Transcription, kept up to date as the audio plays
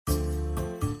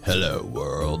Hello,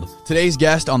 world. Today's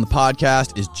guest on the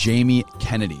podcast is Jamie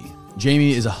Kennedy.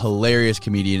 Jamie is a hilarious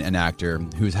comedian and actor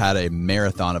who's had a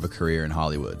marathon of a career in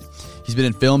Hollywood. He's been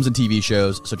in films and TV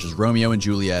shows such as Romeo and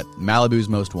Juliet, Malibu's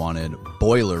Most Wanted,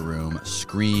 Boiler Room,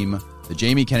 Scream, The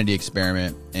Jamie Kennedy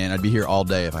Experiment, and I'd be here all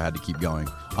day if I had to keep going.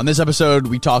 On this episode,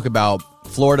 we talk about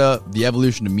Florida, the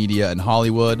evolution of media in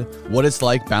Hollywood, what it's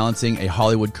like balancing a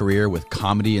Hollywood career with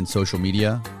comedy and social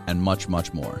media, and much,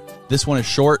 much more. This one is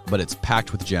short, but it's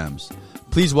packed with gems.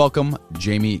 Please welcome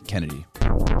Jamie Kennedy.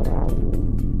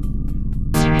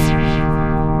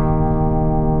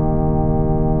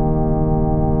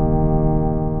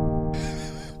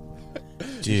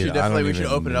 Dude, we should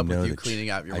open it up with you cleaning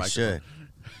out your microphone. I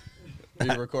should.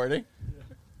 Are you recording?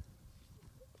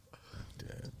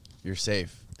 Dude. You're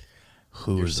safe.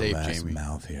 Who You're was safe, the last Jamie.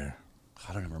 mouth here?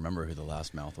 I don't even remember who the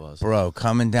last mouth was. Bro,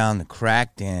 coming down the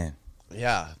Crackdown.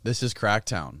 Yeah, this is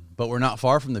Cracktown, but we're not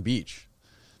far from the beach.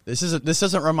 This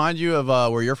doesn't remind you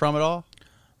of where you're from at all?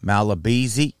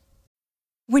 Malabeezy.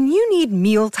 When you need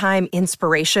mealtime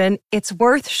inspiration, it's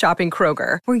worth shopping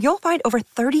Kroger, where you'll find over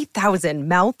 30,000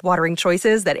 mouth-watering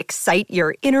choices that excite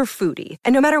your inner foodie.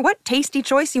 And no matter what tasty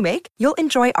choice you make, you'll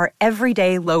enjoy our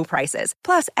everyday low prices,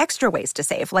 plus extra ways to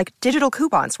save, like digital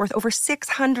coupons worth over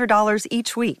 $600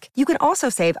 each week. You can also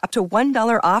save up to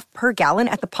 $1 off per gallon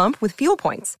at the pump with fuel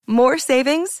points. More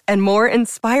savings and more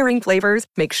inspiring flavors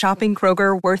make shopping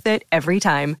Kroger worth it every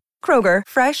time. Kroger,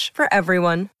 fresh for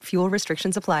everyone. Fuel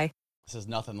restrictions apply. This is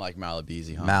nothing like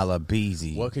Malabeezy, huh?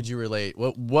 Malabeezy. What could you relate?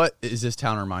 What does this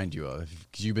town remind you of?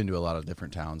 Because you've been to a lot of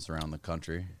different towns around the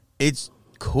country. It's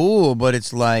cool, but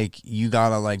it's like you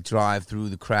gotta like drive through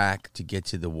the crack to get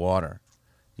to the water.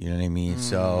 You know what I mean?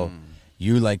 So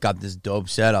you like got this dope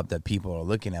setup that people are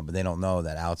looking at, but they don't know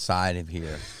that outside of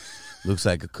here looks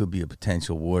like it could be a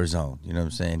potential war zone. You know what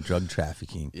I'm saying? Drug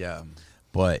trafficking. Yeah.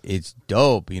 But it's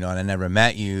dope, you know, and I never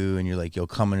met you, and you're like, yo,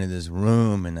 come into this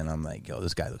room, and then I'm like, yo,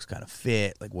 this guy looks kind of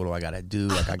fit. Like, what do I got to do?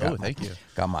 Like, I got, thank you.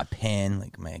 Got my pen.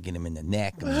 Like, man, get him in the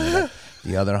neck. And then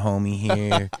the other homie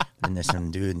here, and there's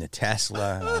some dude in the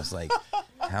Tesla. And I was like,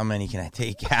 how many can I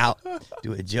take out?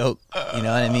 Do a joke, you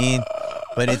know what I mean?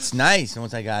 But it's nice. And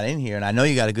once I got in here, and I know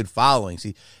you got a good following.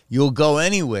 See, you'll go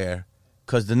anywhere.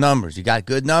 Because the numbers, you got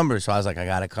good numbers, so I was like, I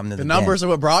gotta come to the numbers den.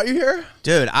 are what brought you here,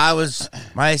 dude.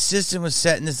 My assistant was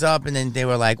setting this up, and then they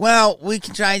were like, "Well, we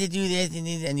can try to do this,"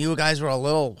 and you guys were a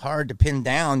little hard to pin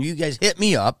down. You guys hit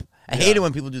me up. I hate it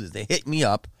when people do this. They hit me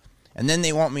up, and then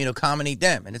they want me to accommodate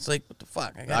them, and it's like, what the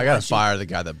fuck? I gotta fire the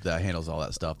guy that handles all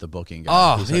that stuff, the booking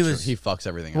guy. Oh, he fucks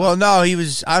everything up. Well, no, he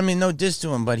was. I mean, no diss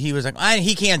to him, but he was like,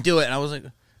 he can't do it, and I was like,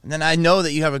 and then I know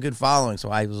that you have a good following, so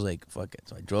I was like, fuck it.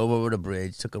 So I drove over the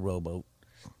bridge, took a rowboat.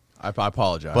 I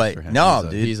apologize but for him. No,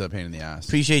 dude. He's a pain in the ass.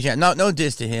 Appreciate you. No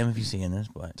diss to him if you're seeing this.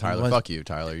 But Tyler, fuck you,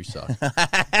 Tyler. You suck.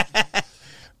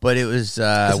 But it was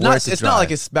it's not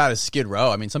like it's bad as Skid Row.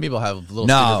 I mean, some people have little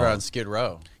studios around Skid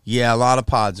Row. Yeah, a lot of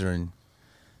pods are in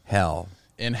hell.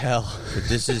 In hell. But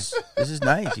this is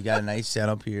nice. You got a nice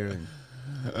setup here. And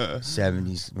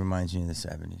 70s reminds me of the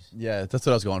 70s. Yeah, that's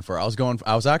what I was going for. I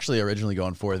was actually originally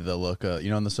going for the look,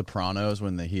 in The Sopranos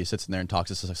when he sits in there and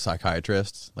talks to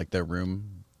psychiatrists, like their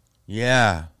room.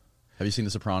 Yeah. Have you seen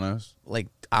The Sopranos? Like,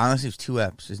 honestly, it's 2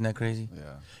 eps. Isn't that crazy?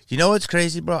 Yeah. You know what's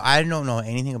crazy, bro? I don't know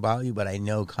anything about you, but I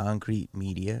know Concrete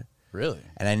Media. Really?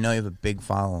 And I know you have a big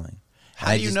following.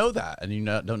 How do you know that? And you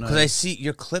don't know? Because I see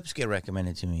your clips get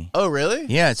recommended to me. Oh, really?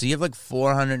 Yeah, so you have like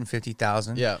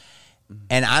 450,000. Yeah.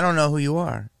 And I don't know who you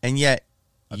are. And yet,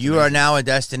 you are now a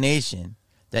destination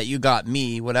that you got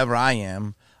me, whatever I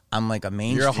am. I'm like a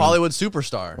mainstream. You're a Hollywood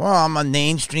superstar. Well, I'm a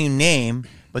mainstream name.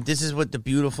 But this is what the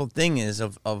beautiful thing is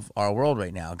of our world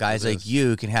right now. Guys like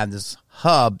you can have this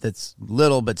hub that's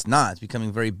little, but it's not. It's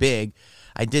becoming very big.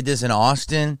 I did this in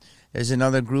Austin. There's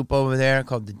another group over there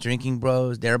called the Drinking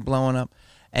Bros. They're blowing up.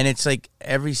 And it's like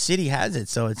every city has it.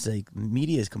 So it's like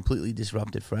media is completely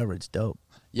disrupted forever. It's dope.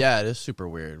 Yeah, it is super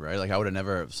weird, right? Like I would have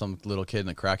never, some little kid in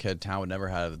a crackhead town would never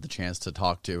have the chance to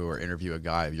talk to or interview a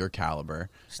guy of your caliber.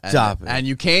 Stop it. And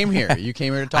you came here. You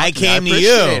came here to talk I to me. came to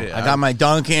you. I got my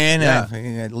Dunkin'. Yeah.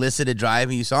 And I listed a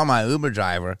driver. You saw my Uber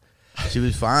driver. She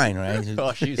was fine, right?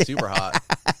 Oh, she's super hot.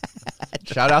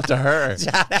 Shout out to her.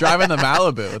 Driving the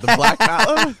Malibu, the black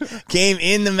Malibu. Came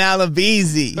in the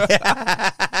Malabeezy.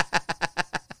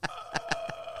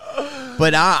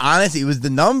 But honestly, it was the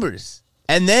numbers.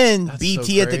 And then That's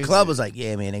BT so at the club crazy. was like,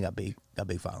 yeah, man, they got big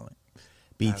following.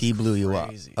 BT blew you up.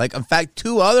 crazy. Like, in fact,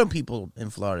 2 other people in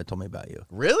Florida told me about you.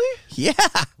 Really? Yeah.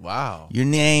 Wow. Your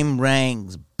name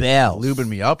rings bells. Lubing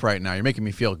me up right now. You're making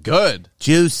me feel good.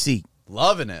 Juicy.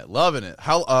 Loving it.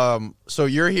 How so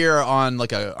you're here on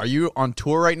are you on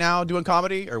tour right now doing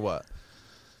comedy or what?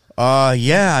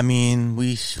 Yeah, I mean,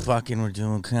 we fucking were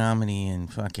doing comedy in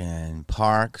fucking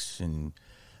parks and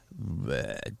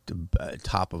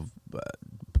top of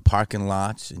parking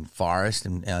lots and forests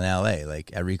in L.A.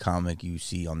 Like, every comic you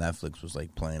see on Netflix was,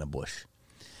 like, playing a bush.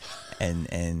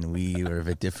 And we were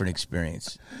a different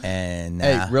experience. And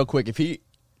Hey, real quick, if he...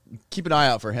 Keep an eye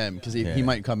out for him, because he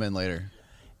might come in later.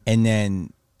 And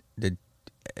then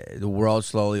the world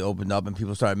slowly opened up and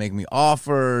people started making me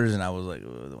offers, and I was like,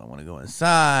 oh, do I want to go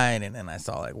inside? And then I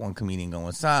saw like one comedian go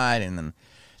inside, and then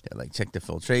they like check the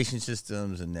filtration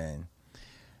systems, and then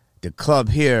the club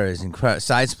here is incredible.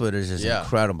 Side Splitters is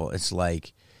incredible. It's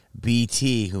like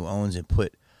BT, who owns it,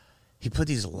 put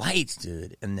these lights,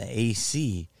 dude, in the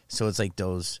AC, so it's like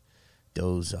those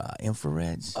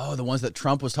infrareds. Oh, the ones that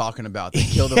Trump was talking about. They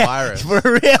kill the virus. For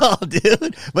real,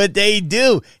 dude. But they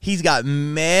do. He's got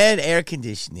mad air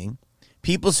conditioning.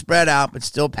 People spread out, but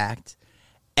still packed.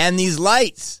 And these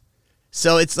lights.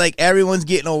 So it's like everyone's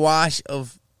getting a wash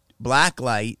of black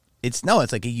light. It's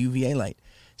like a UVA light.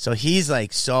 So he's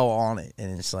like so on it.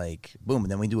 And it's like, boom.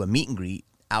 And then we do a meet and greet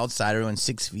outside. Everyone's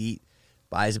 6 feet.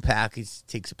 Buys a package,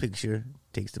 takes a picture,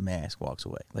 takes the mask, walks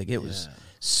away. Like, it was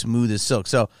smooth as silk.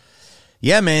 So,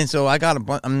 yeah, man. So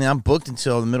I'm booked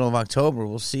until the middle of October.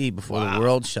 We'll see before the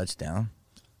world shuts down.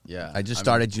 Yeah. I just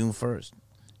started June 1st.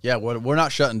 Yeah, we're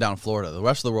not shutting down Florida. The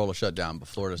rest of the world will shut down, but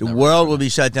Florida's The world will be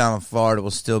shut down, and Florida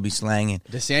will still be slanging.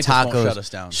 DeSantis tacos. won't shut us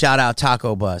down. Shout out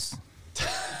Taco Bus.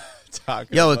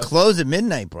 Yo, it closed at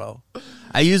midnight, bro.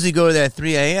 I usually go there at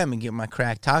 3 a.m. and get my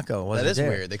cracked taco. That is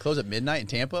weird. They close at midnight in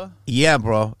Tampa? Yeah,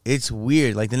 bro. It's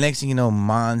weird. Like, the next thing you know,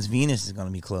 Mons Venus is going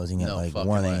to be closing at like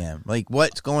 1 a.m. Like,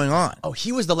 what's going on? Oh,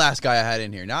 he was the last guy I had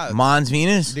in here. Not Mons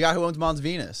Venus? The guy who owns Mons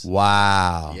Venus.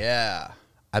 Wow. Yeah.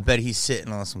 I bet he's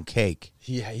sitting on some cake.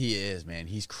 He is, man.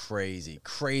 He's crazy.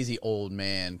 Crazy old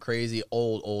man. Crazy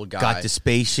old guy. Got the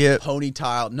spaceship.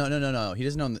 Ponytail. No. He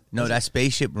doesn't own No, that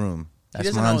spaceship room.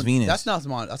 That's Mons Mons Venus.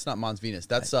 That's not Mons Venus.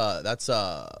 That's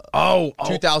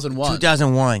 2001.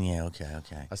 2001. Yeah, okay.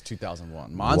 That's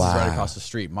 2001. Mons is right across the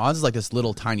street. Mons is like this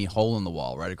little tiny hole in the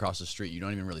wall right across the street. You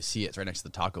don't even really see it. It's right next to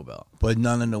the Taco Bell. But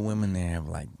none of the women there have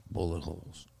like bullet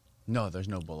holes. No, there's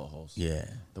no bullet holes. Yeah.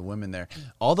 The women there.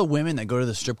 All the women that go to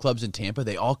the strip clubs in Tampa,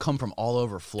 they all come from all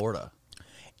over Florida.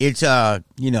 It's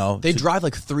they drive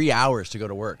like 3 hours to go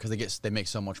to work because they make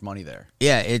so much money there.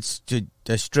 Yeah, it's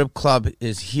the strip club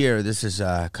is here. This is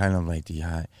kind of like the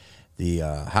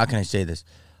how can I say this?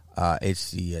 It's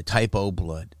the type O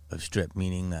blood of strip,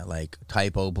 meaning that like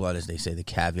type O blood, as they say, the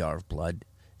caviar of blood.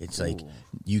 It's like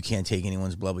you can't take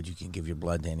anyone's blood, but you can give your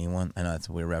blood to anyone. I know that's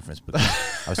a weird reference, but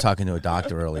I was talking to a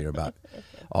doctor earlier about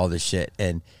all this shit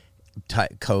and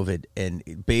COVID, and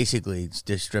basically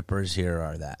the strippers here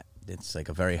are that. It's like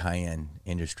a very high-end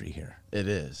industry here. It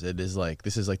is. It is like,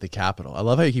 this is like the capital. I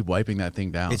love how you keep wiping that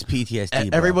thing down. It's PTSD,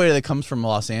 bro. Everybody that comes from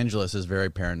Los Angeles is very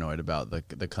paranoid about the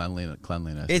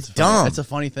cleanliness. It's dumb. It's a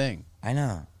funny thing. I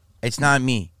know. It's not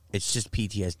me. It's just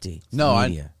PTSD. It's no, the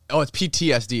media. It's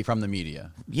PTSD from the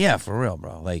media. Yeah, for real,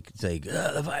 bro. Like, it's like,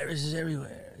 the virus is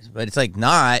everywhere. But it's like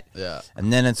not. Yeah.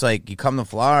 And then it's like, you come to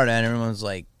Florida and everyone's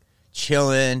like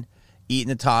chilling,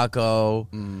 eating a taco,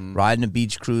 riding a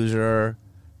beach cruiser.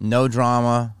 No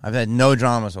drama. I've had no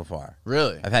drama so far.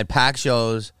 Really? I've had packed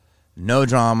shows, no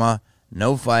drama,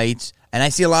 no fights, and I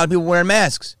see a lot of people wearing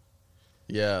masks.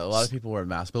 Yeah, a lot of people wear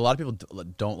masks, but a lot of people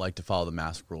don't like to follow the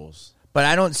mask rules. But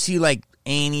I don't see like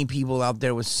any people out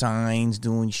there with signs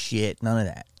doing shit. None of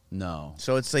that. No.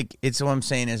 So it's like, it's what I'm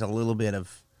saying is a little bit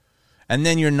of, and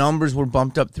then your numbers were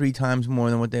bumped up 3 times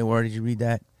more than what they were. Did you read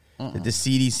that? That the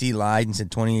CDC lied and said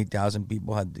 28,000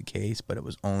 people had the case, but it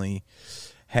was only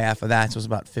half of that, so it was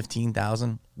about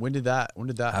 15,000. When did that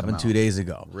happened 2 days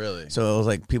ago. Really? So it was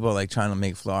like people are like trying to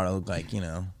make Florida look like,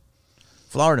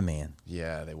 Florida man.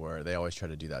 Yeah, they were. They always try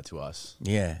to do that to us.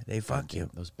 Yeah, they fuck you.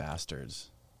 Those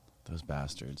bastards.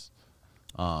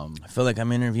 I feel like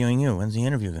I'm interviewing you. When's the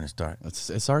interview going to start?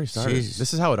 It's already started. Jesus.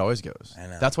 This is how it always goes. I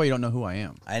know. That's why you don't know who I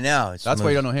am. I know. That's why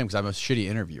you don't know him, because I'm a shitty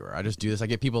interviewer. I just do this. I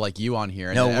get people like you on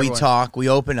here. No, we talk. We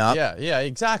open up. Yeah,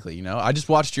 exactly. I just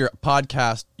watched your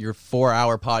podcast, your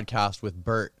 4-hour podcast with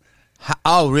Bert.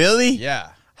 Oh, really? Yeah.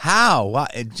 How?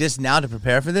 What? Just now to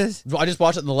prepare for this? I just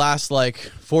watched it in the last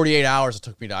 48 hours. It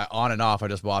took me to on and off. I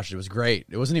just watched it. It was great.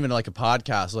 It wasn't even like a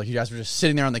podcast. Like, you guys were just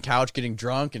sitting there on the couch getting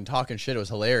drunk and talking shit. It was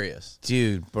hilarious.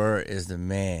 Dude, Bert is the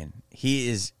man.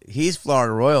 He's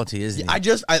Florida royalty, isn't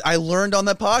he? I learned on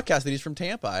that podcast that he's from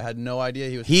Tampa. I had no idea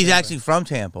he was from He's Tampa. actually from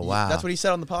Tampa. Wow. That's what he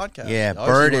said on the podcast. Yeah,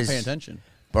 Bert is paying attention.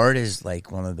 Bert is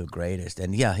like one of the greatest.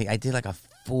 And yeah, I did like a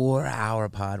 4-hour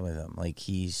pod with him. Like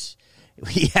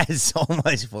he had so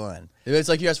much fun. It's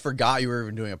like you guys forgot you were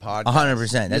even doing a podcast.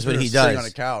 100%. That's what he does. Sitting on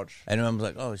a couch. And I was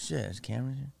like, oh shit, is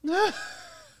Cameron here?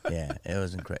 Yeah, it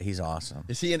was incredible. He's awesome.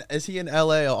 Is he in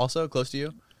LA also, close to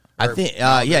you? I think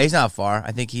yeah, he's not far.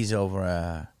 I think he's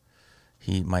over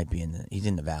he might be he's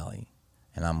in the valley,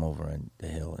 and I'm over in the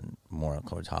hill and more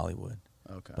towards Hollywood.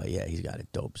 Okay. But yeah, he's got a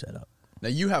dope setup. Now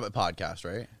you have a podcast,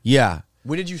 right? Yeah.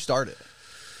 When did you start it?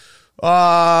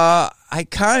 I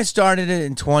kind of started it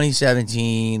in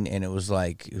 2017, and it was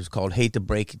called Hate to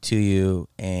Break It to You,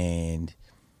 and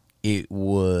it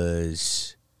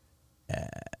was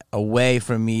a way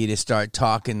for me to start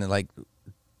talking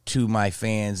to my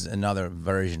fans another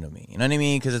version of me. You know what I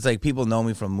mean? Because it's like people know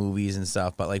me from movies and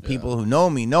stuff, but like people who know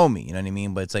me. You know what I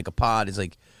mean? But it's like a pod. It's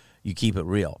like you keep it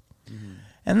real. Mm-hmm.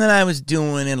 And then I was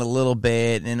doing it a little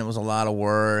bit, and it was a lot of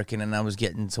work, and then I was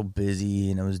getting so busy,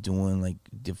 and I was doing like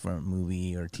different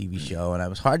movie or TV show, and it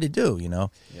was hard to do, you know?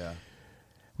 Yeah. And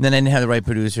then I didn't have the right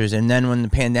producers, and then when the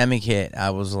pandemic hit, I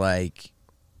was like,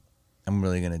 I'm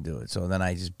really going to do it. So then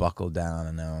I just buckled down,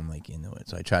 and now I'm like into it.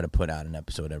 So I try to put out an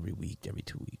episode every week, every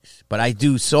 2 weeks. But I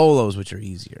do solos, which are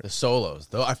easier. The solos,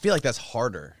 though, I feel like that's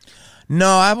harder. No,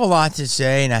 I have a lot to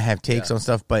say, and I have takes on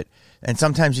stuff, and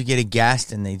sometimes you get a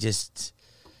guest, and they just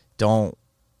don't.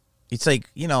 It's like,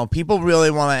 you know, people really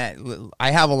want to.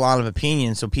 I have a lot of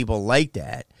opinions, so people like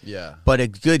that. Yeah. But a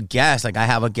good guest, like I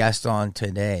have a guest on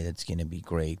today that's going to be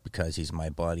great because he's my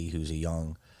buddy who's a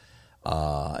young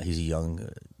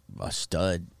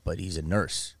stud, but he's a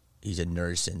nurse. He's a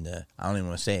nurse in the, I don't even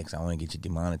want to say it because I want to get you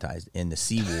demonetized, in the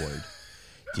C ward.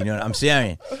 Do you know what I'm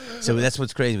saying? So that's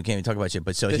what's crazy. We can't even talk about shit.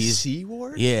 But so he's C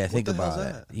ward. Yeah, think about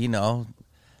it. You know,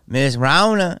 Miss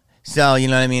Rona. So, you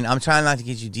know what I mean? I'm trying not to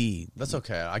get you D'd. That's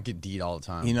okay. I get D'd all the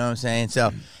time. You know what I'm saying?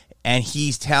 So, and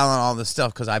he's telling all this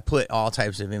stuff because I put all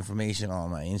types of information on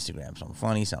my Instagram. Some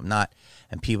funny, some not.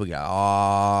 And people get,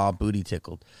 booty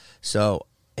tickled. So,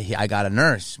 I got a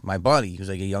nurse, my buddy, who's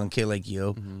like a young kid like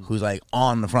you, who's like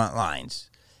on the front lines.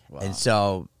 Wow. And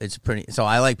so, so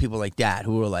I like people like that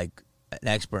who are like an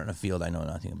expert in a field I know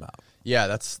nothing about. Yeah,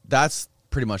 that's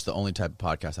pretty much the only type of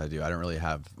podcast I do. I don't really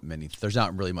have many. There's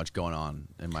not really much going on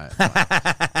in my.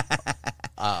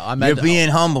 You're being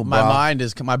humble, bro.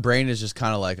 My brain is just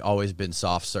kind of like always been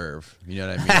soft serve. You know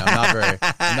what I mean?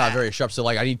 I'm not very sharp. So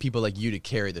like, I need people like you to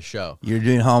carry the show. You're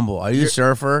doing humble. Are you a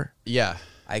surfer? Yeah.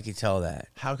 I could tell that.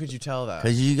 How could you tell that?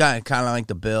 Because you got kind of like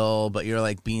the bill, but you're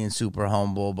like being super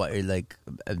humble, but you're like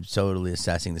totally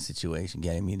assessing the situation,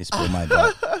 getting me to spill my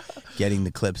butt, getting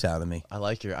the clips out of me. I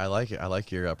like it. I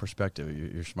like your perspective.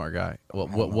 You're a smart guy.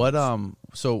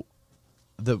 So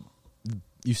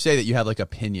you say that you have like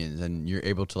opinions and you're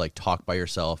able to like talk by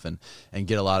yourself and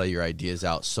get a lot of your ideas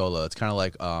out solo. It's kind of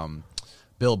like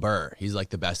Bill Burr. He's like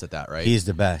the best at that, right? He's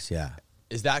the best, yeah.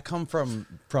 Is that come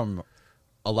from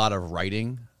a lot of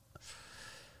writing?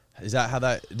 Is that how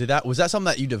was that something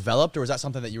that you developed, or was that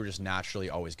something that you were just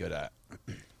naturally always good at?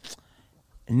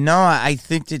 No, I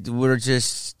think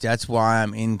that that's why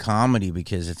I'm in comedy,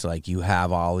 because it's like you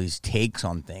have all these takes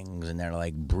on things and they're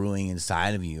like brewing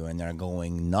inside of you and they're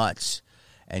going nuts.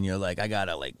 And you're like, I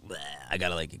gotta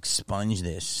expunge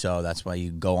this. So that's why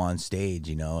you go on stage,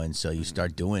 you know, and so you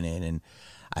start doing it. And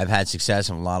I've had success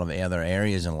in a lot of other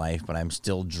areas in life, but I'm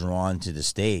still drawn to the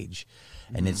stage.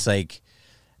 And it's like,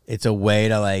 it's a way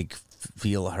to like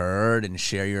feel heard and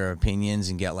share your opinions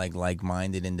and get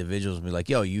like-minded individuals and be like,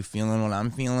 yo, you feeling what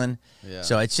I'm feeling? Yeah.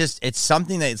 So it's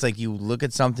something that it's like you look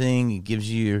at something,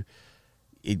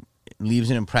 it leaves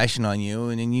an impression on you,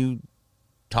 and then you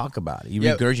talk about it. You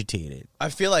regurgitate it. I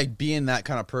feel like being that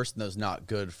kind of person, though, is not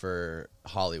good for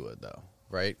Hollywood, though,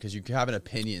 right? Because you having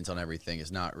opinions on everything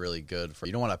is not really good for.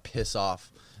 You don't want to piss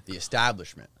off the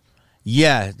establishment.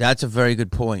 Yeah, that's a very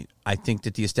good point. I think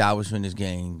that the establishment is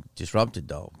getting disrupted,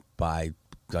 though, by,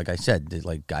 like I said,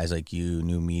 like guys like you,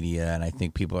 new media, and I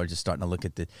think people are just starting to look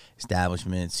at the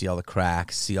establishment, see all the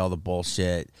cracks, see all the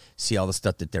bullshit, see all the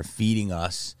stuff that they're feeding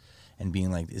us, and being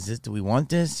like, do we want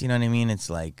this? You know what I mean? It's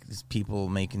like there's people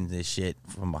making this shit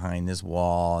from behind this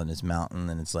wall and this mountain,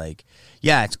 and it's like,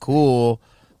 yeah, it's cool,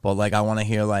 but like I want to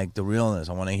hear like the realness.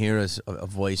 I want to hear a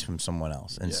voice from someone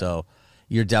else, and so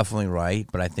you're definitely right,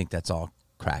 but I think that's all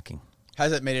cracking.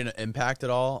 Has it made an impact at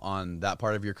all on that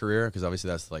part of your career? Because obviously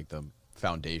that's like the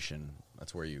foundation.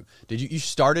 That's where you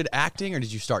started acting, or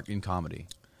did you start in comedy?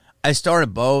 I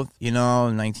started both, in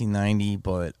 1990,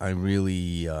 but I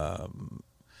really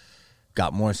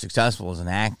got more successful as an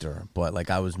actor. But like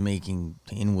I was making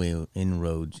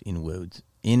inroads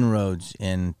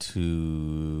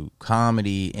into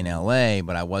comedy in LA,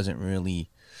 but I wasn't really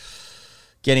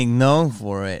getting known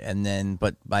for it, and then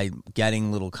but by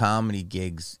getting little comedy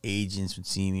gigs, agents would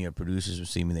see me or producers would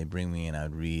see me. They'd bring me in,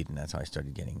 I'd read, and that's how I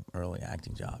started getting early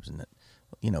acting jobs and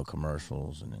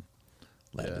commercials and then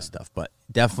led to stuff. But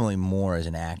definitely more as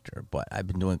an actor. But I've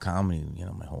been doing comedy,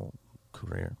 my whole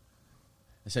career.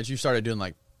 And since you started doing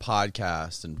like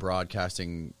podcasts and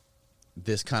broadcasting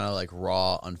this kind of like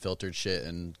raw, unfiltered shit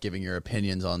and giving your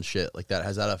opinions on shit like that,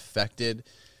 has that affected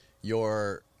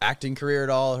your acting career at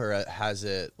all, or has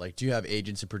it, like, do you have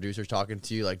agents and producers talking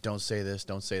to you like, don't say this,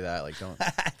 don't say that, like, don't?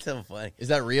 That's so funny. Is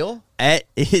that real?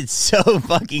 It's so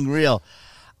fucking real.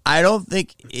 I don't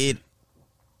think it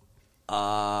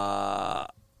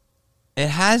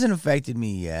hasn't affected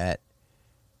me yet.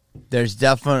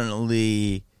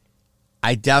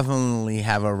 I definitely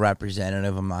have a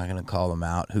representative, I'm not going to call them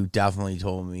out, who definitely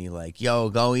told me, like,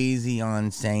 yo, go easy on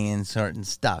saying certain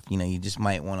stuff. You just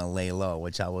might want to lay low,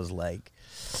 which I was like,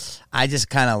 I just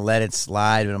kind of let it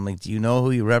slide. But I'm like, do you know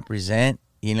who you represent?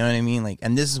 You know what I mean? Like,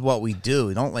 and this is what we do.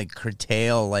 We don't, like,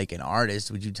 curtail, like, an artist.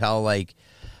 Would you tell, like,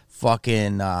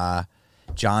 fucking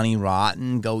Johnny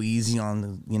Rotten, go easy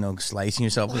on, slicing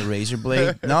yourself with a razor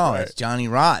blade? No, right. It's Johnny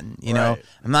Rotten, you know?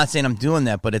 I'm not saying I'm doing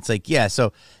that, but it's like, yeah,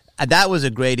 so that was a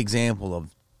great example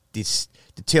of this,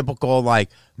 the typical, like,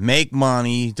 make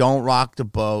money, don't rock the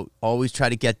boat, always try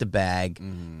to get the bag,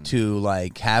 to,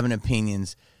 like, having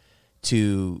opinions,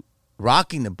 to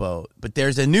rocking the boat. But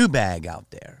there's a new bag out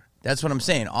there. That's what I'm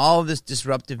saying. All of this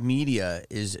disruptive media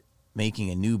is making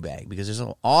a new bag because there's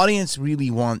an audience really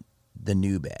want the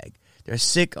new bag. They're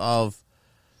sick of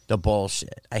the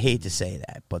bullshit. I hate to say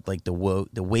that, but like the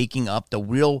waking up, the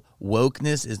real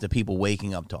wokeness is the people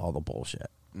waking up to all the bullshit.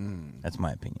 That's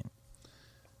my opinion.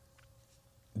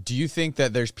 Do you think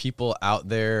that there's people out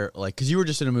there, like, because you were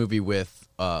just in a movie with,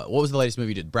 what was the latest movie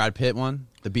you did? Brad Pitt one?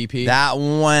 The BP? That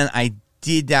one, I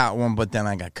did that one, but then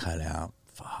I got cut out.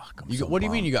 Fuck. What do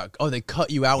you mean you got, they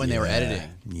cut you out when they were editing?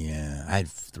 Yeah. I had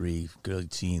 3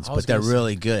 good scenes, but they're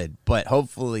really good. But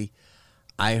hopefully,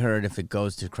 I heard if it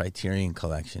goes to Criterion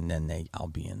Collection, then I'll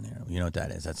be in there. You know what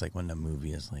that is? That's like when the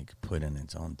movie is like put in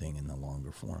its own thing in the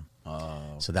longer form. Oh.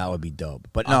 So that would be dope.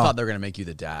 But no. I thought they were going to make you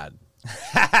the dad.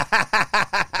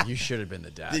 You should have been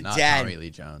the dad, not dad, Tommy Lee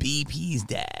Jones. BP's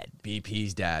dad.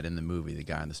 BP's dad in the movie, the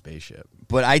guy on the spaceship.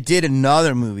 But I did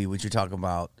another movie, which you're talking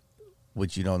about,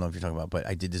 which you don't know if you're talking about, but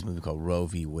I did this movie called Roe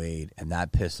v. Wade, and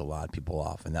that pissed a lot of people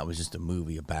off. And that was just a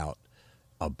movie about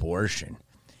abortion.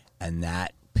 And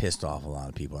that pissed off a lot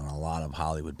of people, and a lot of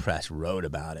Hollywood press wrote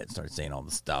about it, started saying all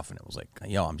the stuff, and it was like,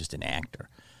 yo, I'm just an actor.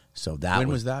 So when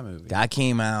was that movie? That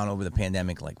came out over the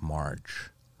pandemic, like March.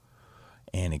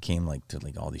 And it came like to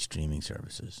like all these streaming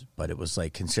services, but it was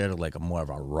like considered like more of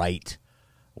a right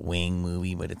wing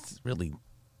movie, but it's really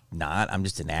not. I'm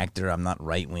just an actor. I'm not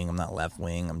right wing. I'm not left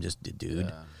wing. I'm just a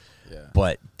dude. Yeah.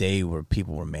 But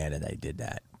people were mad that I did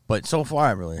that. But so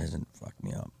far, it really hasn't fucked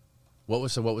me up. What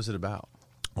was it about?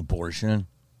 Abortion.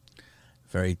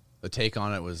 The take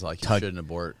on it was like you shouldn't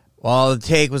abort. Well, the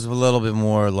take was a little bit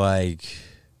more like,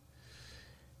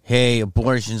 hey,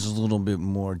 abortion's a little bit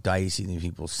more dicey than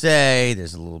people say.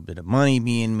 There's a little bit of money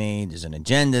being made. There's an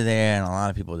agenda there, and a lot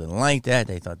of people didn't like that.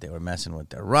 They thought they were messing with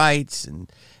their rights,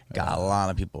 and got a lot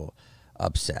of people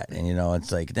upset. And,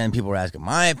 it's like, then people were asking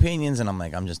my opinions, and I'm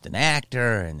like, I'm just an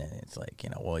actor. And then it's like,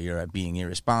 well, you're being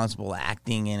irresponsible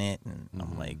acting in it. And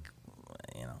I'm like,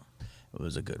 it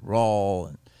was a good role.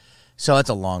 And so it's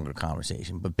a longer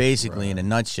conversation. But basically, in a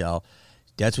nutshell,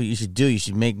 that's what you should do. You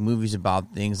should make movies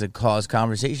about things that cause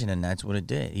conversation, and that's what it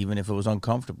did, even if it was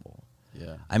uncomfortable.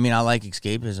 Yeah. I mean, I like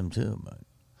escapism, too. But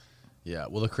yeah,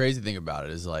 well, the crazy thing about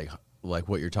it is, like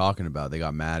what you're talking about, they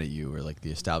got mad at you, or, like,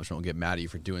 the establishment will get mad at you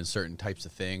for doing certain types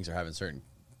of things or having certain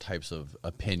types of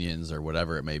opinions or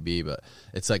whatever it may be. But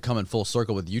it's, like, coming full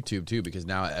circle with YouTube, too, because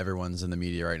now everyone's in the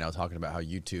media right now talking about how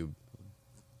YouTube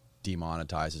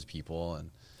demonetizes people,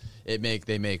 and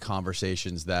they make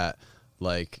conversations that,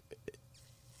 like,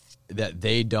 that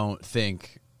they don't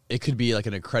think it could be like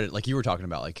an accredit, like you were talking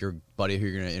about, like your buddy who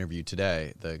you're going to interview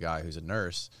today, the guy who's a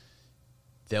nurse.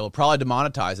 They will probably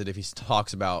demonetize it if he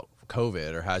talks about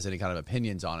COVID or has any kind of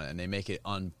opinions on it, and they make it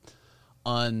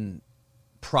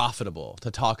unprofitable to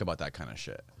talk about that kind of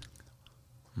shit.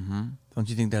 Mm-hmm. Don't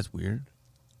you think that's weird?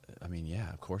 I mean, yeah,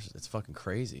 of course. It's fucking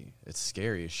crazy. It's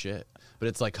scary as shit. But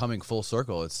it's like coming full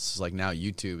circle. It's like now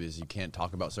YouTube is you can't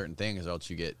talk about certain things or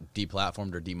else you get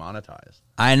deplatformed or demonetized.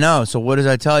 I know. So what does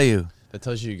that tell you? That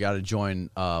tells you got to join,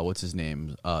 what's his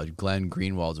name? Glenn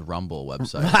Greenwald's Rumble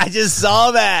website. I just saw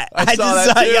that. I saw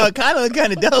that too. Yo,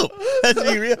 kind of dope. Let's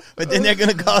be real. But then they're going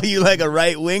to call you like a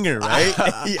right winger, right?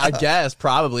 I guess,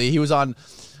 probably. He was on,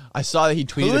 I saw that he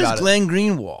tweeted about it. Who is Glenn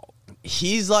Greenwald?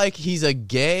 he's a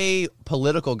gay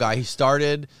political guy. He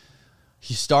started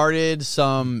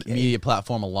some media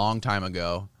platform a long time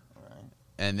ago.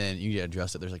 And then you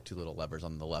adjust it. There's like 2 little levers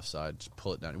on the left side. Just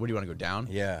pull it down. What do you want to go down?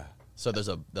 Yeah. So there's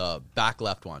the back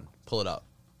left one. Pull it up.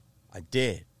 I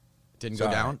did. Didn't go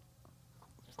down?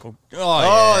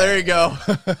 Oh, there you go.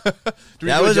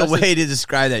 That was a way to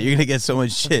describe that. You're going to get so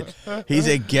much shit. He's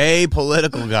a gay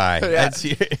political guy. Yeah.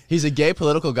 He's a gay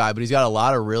political guy, but he's got a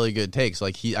lot of really good takes.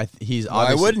 Like he's obviously,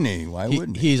 Why wouldn't he? Why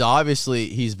wouldn't he? He's obviously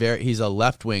he's a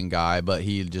left-wing guy, but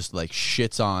he just like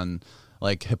shits on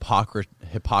like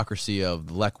hypocrisy of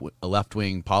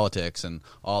left-wing politics and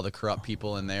all the corrupt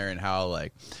people in there, and how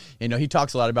like, you know, he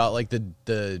talks a lot about like the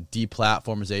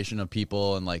deplatformization of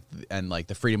people and like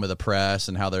the freedom of the press,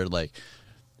 and how they're like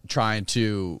trying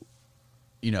to,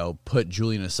 you know, put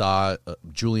Julian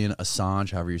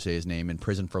Assange, however you say his name, in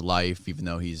prison for life, even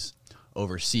though he's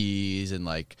overseas, and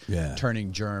like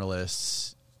turning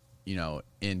journalists, you know,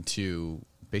 into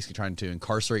basically trying to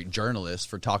incarcerate journalists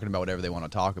for talking about whatever they want to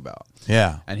talk about.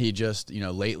 Yeah. And he just, you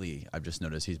know, lately I've just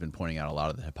noticed he's been pointing out a lot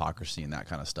of the hypocrisy and that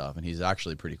kind of stuff. And he's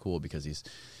actually pretty cool because he's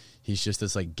just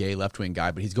this like gay left-wing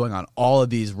guy, but he's going on all of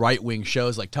these right-wing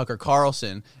shows like Tucker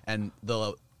Carlson, and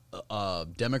the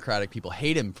Democratic people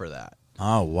hate him for that.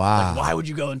 Oh, wow. Like, why would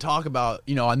you go and talk about,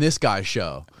 you know, on this guy's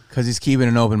show? Because he's keeping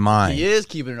an open mind. He is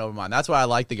keeping an open mind. That's why I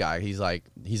like the guy. He's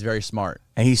very smart.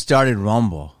 And he started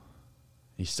Rumble.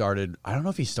 I don't know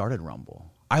if he started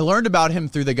Rumble. I learned about him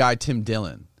through the guy Tim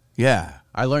Dillon. Yeah.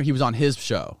 I learned he was on his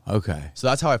show. Okay. So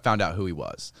that's how I found out who he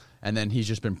was. And then he's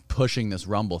just been pushing this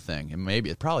Rumble thing. And maybe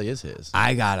it probably is his.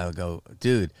 I gotta go.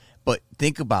 Dude, but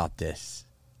think about this.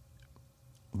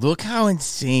 Look how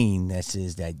insane this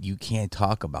is that you can't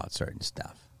talk about certain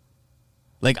stuff.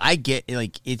 Like, I get,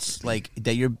 like, it's like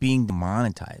that you're being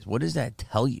demonetized. What does that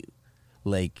tell you?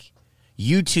 Like,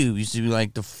 YouTube used to be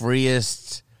like the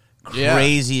freest,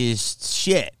 craziest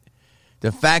shit.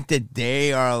 The fact that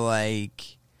they are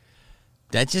like,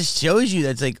 that just shows you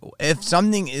that's like, if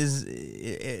something is,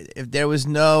 if there was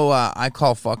no, I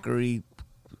call fuckery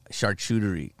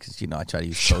charcuterie, because, you know, I try to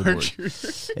use code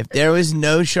words. If there was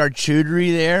no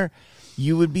charcuterie there,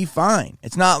 you would be fine.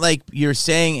 It's not like you're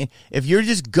saying, if you're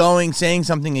just saying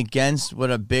something against what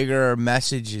a bigger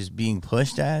message is being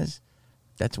pushed as,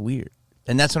 that's weird.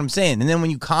 And that's what I'm saying. And then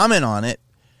when you comment on it,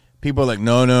 people are like,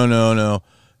 no.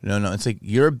 It's like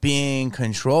you're being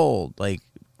controlled. Like,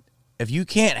 if you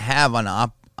can't have an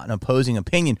opposing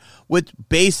opinion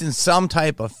based in some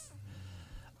type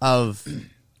of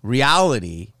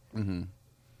reality,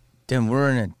 then we're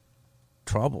in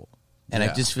trouble. And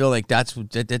I just feel like that's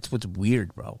what's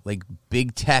weird, bro. Like,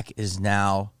 big tech is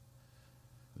now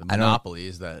the monopoly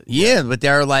is that. Yeah, but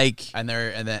they're like,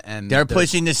 they're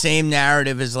pushing the same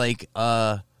narrative as like,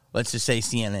 let's just say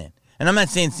CNN. And I'm not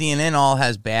saying CNN all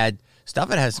has bad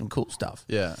stuff. It has some cool stuff.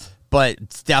 Yeah. But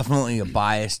it's definitely a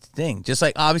biased thing. Just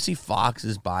like, obviously, Fox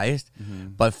is biased,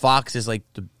 but Fox is like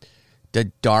the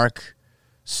dark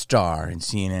star, and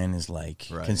CNN is like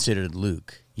considered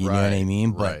Luke. You know what I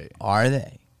mean? But are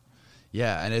they?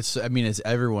 Yeah, and it's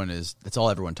all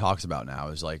everyone talks about now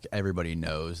is like everybody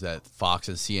knows that Fox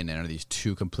and CNN are these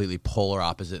two completely polar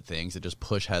opposite things that just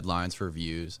push headlines for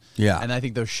views. Yeah. And I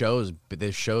think those shows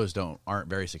aren't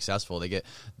very successful. They get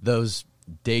those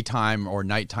daytime or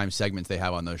nighttime segments they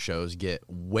have on those shows get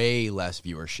way less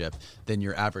viewership than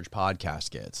your average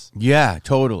podcast gets. Yeah,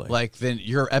 totally. Like, then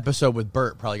your episode with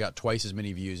Bert probably got twice as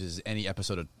many views as any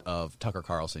episode of Tucker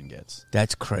Carlson gets.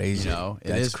 That's crazy. You know,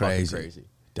 That's is crazy. Fucking crazy.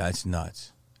 That's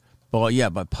nuts.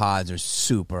 But pods are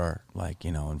super, like,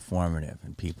 you know, informative,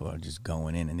 and people are just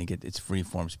going in, and it's free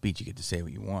form speech. You get to say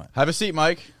what you want. Have a seat,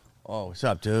 Mike. Oh, what's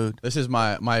up, dude? This is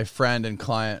my friend and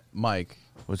client, Mike.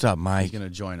 What's up, Mike? He's gonna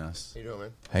join us. How you doing,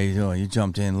 man? How you doing? You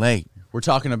jumped in late. We're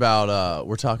talking about.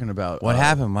 What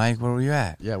happened, Mike? Where were you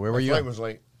at? Yeah, where were you? My flight was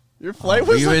late. Your flight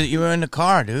was late? You were in the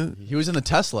car, dude. He was in the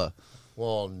Tesla.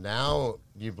 Well, now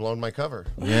you've blown my cover.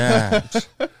 Yeah.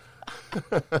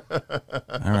 All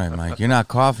right, Mike. You're not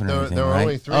coughing or anything, There were right?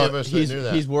 only three of us that knew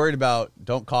that. He's worried about.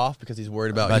 Don't cough because he's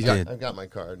worried about. I've got my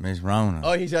card. Ms. Rona.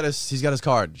 Oh, he's got his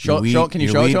card. Can you your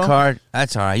show it weed to him? card?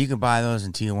 That's all right. You can buy those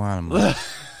in Tijuana, Mike.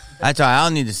 That's all right. I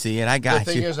don't need to see it. I The got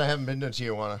thing you. is, I haven't been to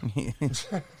Tijuana.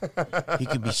 He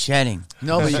could be shedding.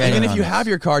 No, but even if you have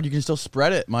your card, you can still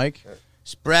spread it, Mike.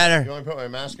 Spreader. You want me to put my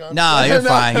mask on? No, you're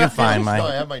fine. You're fine, No, I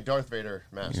Mike. have my Darth Vader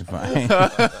mask. You're fine.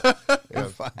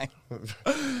 Fine.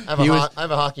 I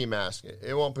have a hockey mask.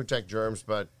 It won't protect germs,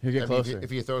 but Here, get I mean, closer.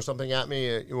 if you throw something at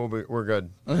me, we're good.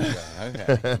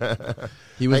 Okay.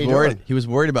 He was How you worried. doing? He was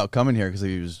worried about coming here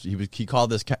because he called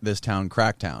this town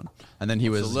Cracktown, and then he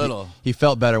was a little. He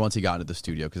felt better once he got into the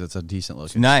studio because it's a decent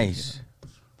looking. Nice.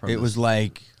 From It this- was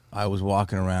like I was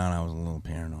walking around. I was a little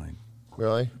paranoid.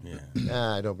 Really?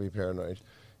 Yeah. Don't be paranoid.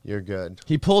 You're good.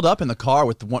 He pulled up in the car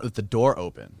with the door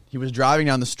open. He was driving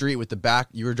down the street with the back.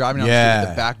 You were driving down the street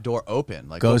with the back door open.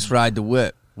 Like Ghost ride the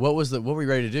whip. What were you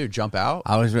ready to do? Jump out?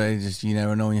 I was ready to just, you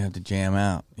never know when you have to jam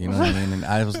out. You know what I mean? And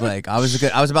I was like, I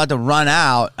was about to run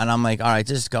out, and I'm like, all right,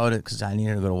 just go to, because I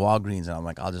needed to go to Walgreens, and I'm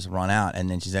like, I'll just run out. And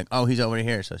then she's like, oh, he's over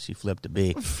here. So she flipped a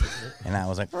B. And I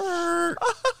was like,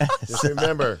 Just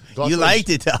remember. you liked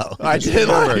it, though. I did.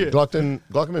 Remember,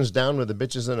 Gluckman's down with the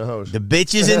bitches in the hose. The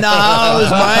bitches in the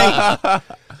house, Mike.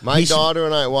 My daughter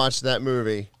and I watched that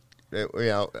movie,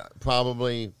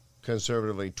 probably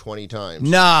conservatively 20 times.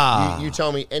 Nah. You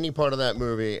tell me any part of that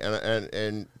movie,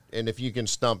 and if you can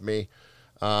stump me,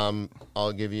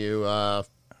 I'll give you. I'll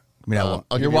Your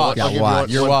give you watch. I'll give you Watch.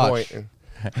 Your one watch. point.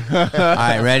 All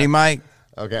right, ready, Mike?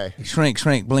 Okay. Shrink,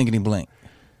 blinkety, blink.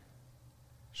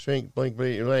 Shrink, blink,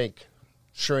 blink,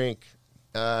 shrink.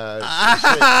 right.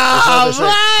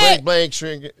 Blink,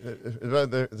 shrink.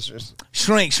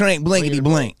 Shrink, blinkety,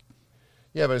 blink.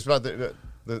 Yeah, but it's about the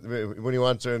when you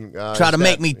want to Try to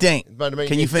make me think.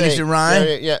 Can you finish your rhyme?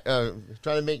 Yeah,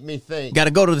 try to make me think. Got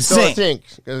to go to the Throw sink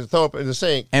throw up in the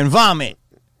sink. and vomit.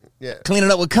 Yeah, Clean it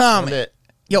up with comment. Vomit.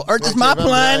 Yo, Earth is my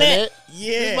planet.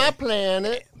 Yeah. It's my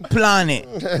planet. Planet.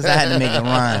 Because I had to make a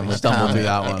rhyme with Stumbled through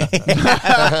comment.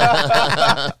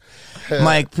 that one.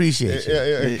 Mike, appreciate you.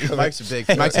 Yeah. Mike's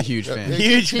a huge fan.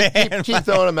 Huge fan. Keep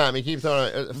throwing them at me. Keep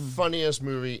throwing them. Funniest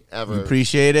movie ever.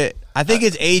 Appreciate it. I think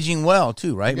it's aging well,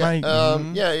 too, right, Mike?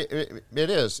 Yeah, it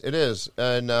is. It is.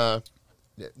 And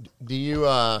do you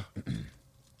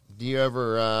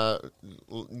ever?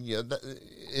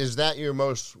 Is that your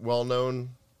most well known?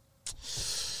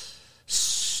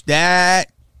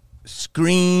 That,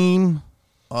 Scream,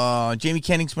 Jamie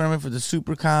Kennedy Experiment for the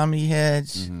Super Comedy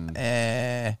Heads,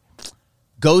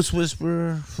 Ghost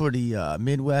Whisperer for the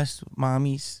Midwest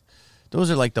Mommies. Those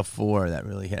are like the four that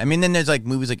really hit. I mean, then there's like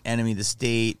movies like Enemy of the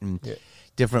State and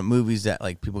different movies that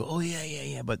like people go, oh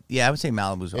yeah. But yeah, I would say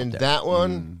Malibu's up In there. that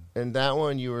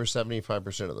one, you were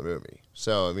 75% of the movie.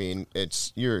 So I mean,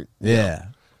 Yeah.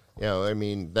 I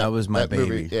mean, That was my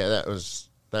movie. baby. Yeah, that was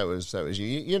you.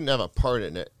 You didn't have a part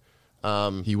in it.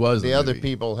 He was the the other movie.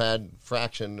 people had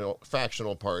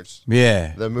fractional parts.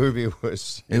 Yeah. The movie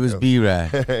was It was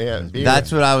B-Rad. yeah,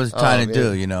 That's what I was trying to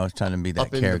man. do, I was trying to be that Up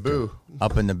in the character. boo.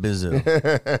 Up in the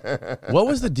bizzle. What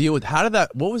was the deal with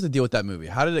what was the deal with that movie?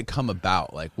 How did it come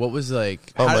about? Like, what was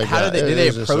like? Oh how, my how God. did It they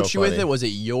was just approach so you with funny. it? Was it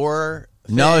your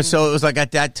No, thing? so it was like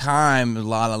at that time, a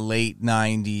lot of late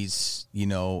 90s,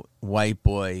 white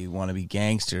boy wannabe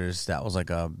gangsters. That was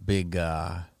like a big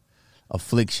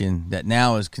affliction that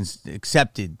now is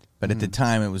accepted. But at the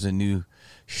time, it was a new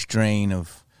strain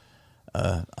of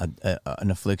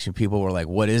an affliction. People were like,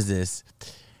 what is this?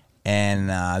 And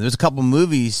there's a couple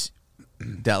movies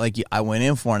that I went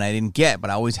in for and I didn't get, but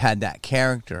I always had that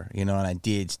character, and I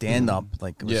did stand up,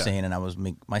 like I was saying,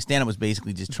 and my stand up was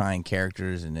basically just trying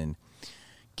characters and then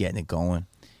getting it going.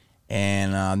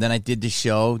 And then I did the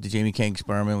show, the Jamie Kennedy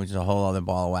Experiment, which is a whole other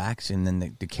ball of wax, and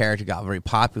then the character got very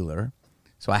popular.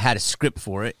 So I had a script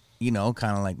for it,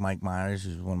 kind of like Mike Myers,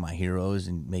 who's one of my heroes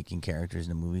in making characters in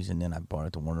the movies, and then I brought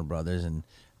it to Warner Brothers, and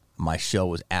my show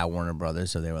was at Warner Brothers,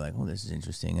 so they were like, oh, this is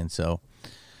interesting. And so,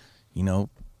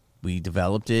 we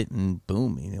developed it, and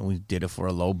boom, we did it for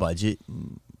a low budget,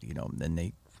 and, then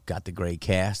they got the great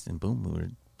cast, and boom, we were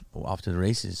off to the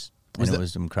races. And it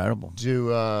was incredible.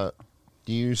 Do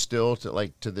you still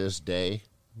to this day,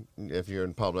 if you're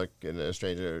in public and a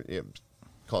stranger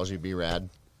calls you B-Rad?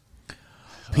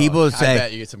 People I say,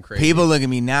 bet you get some crazy. people look at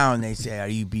me now and they say, are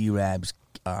you B-Rab's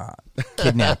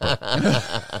kidnapper?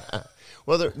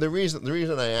 Well, the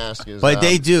reason I ask is, But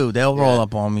they do. They'll roll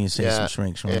up on me and say some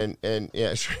shrink. and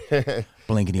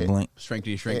Blinkety blink.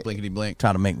 Shrinkety shrink, blinkety blink.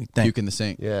 Try to make me think. Puke in the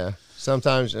sink. yeah.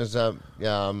 Sometimes as I've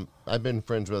been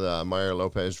friends with Mario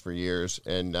Lopez for years,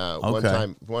 and one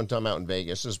time out in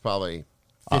Vegas, this is probably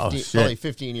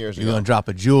 15 years You're ago. going to drop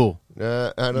a jewel.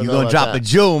 I don't know You're going to about drop that. a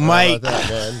jewel, I Mike.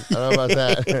 don't know about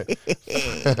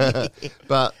that.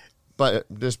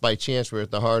 but just by chance, we were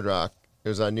at the Hard Rock. It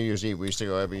was on New Year's Eve. We used to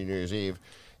go every New Year's Eve,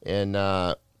 and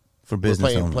For we're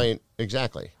business only. playing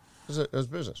exactly. It was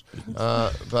business.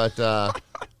 But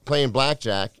playing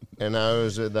blackjack, and I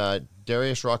was with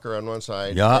Darius Rucker on one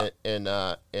side, Yeah. and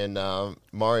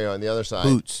Mario on the other side.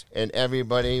 Boots. And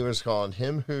everybody was calling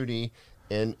him Hootie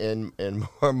and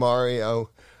Mario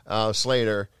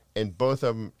Slater, and both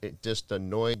of them, it just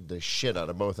annoyed the shit out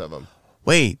of both of them.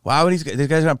 Wait, why would these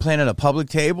guys not playing at a public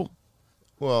table?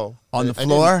 Well, on the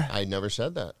floor? I never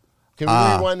said that. Can we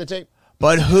rewind the tape?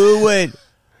 But who would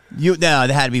you? No,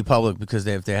 they had to be public because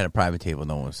if they had a private table,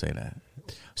 no one would say that.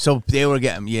 So they were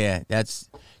getting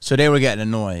so they were getting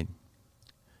annoyed.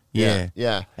 Yeah.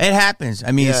 It happens.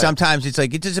 I mean, sometimes it's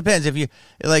like, it just depends. If you,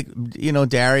 like,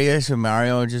 Darius or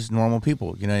Mario are just normal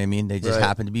people. You know what I mean? They just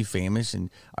happen to be famous and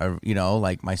are,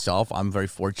 like myself, I'm very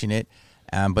fortunate.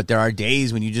 But there are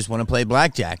days when you just want to play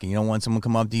blackjack and you don't want someone to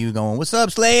come up to you going, "What's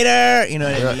up, Slater?" You know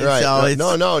what I mean? Right. So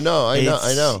No. I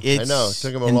know. It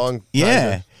took him a long time.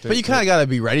 Yeah. But you kind of got to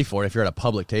be ready for it if you're at a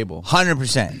public table.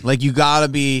 100%. Like,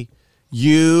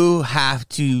 you have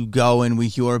to go in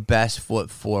with your best foot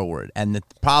forward. And the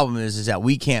problem is that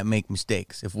we can't make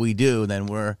mistakes. If we do, then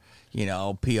we're,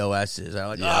 POSs. I'm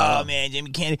like, oh, man,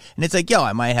 Jamie can't. And it's like,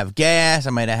 I might have gas.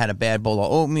 I might have had a bad bowl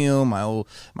of oatmeal.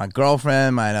 My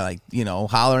girlfriend might have,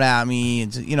 hollered at me.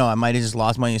 And, I might have just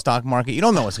lost money in the stock market. You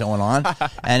don't know what's going on.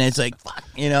 And it's like, fuck,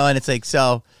 and it's like,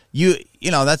 so...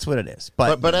 that's what it is.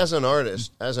 But as an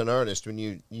artist, when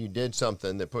you did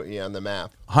something that put you on the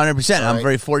map, 100%, I'm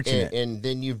very fortunate. And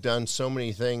then you've done so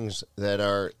many things that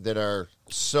are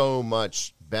so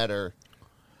much better.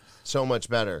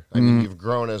 I mean, you've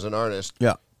grown as an artist.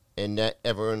 Yeah. And that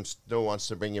everyone still wants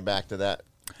to bring you back to that.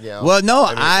 Yeah. Well,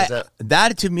 no,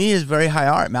 that to me is very high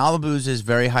art. Malibu's is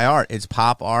very high art. It's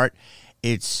pop art.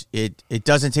 It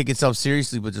doesn't take itself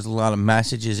seriously, but there's a lot of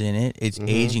messages in it. It's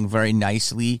aging very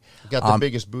nicely. Got the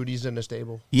biggest booties in the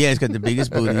stable. Yeah, it's got the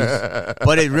biggest booties.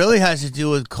 But it really has to do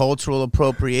with cultural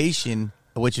appropriation,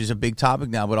 which is a big topic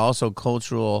now, but also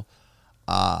cultural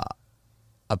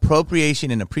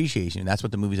appropriation and appreciation. That's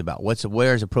what the movie's about.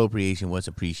 Where's appropriation? What's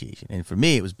appreciation? And for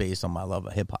me, it was based on my love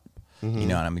of hip hop. You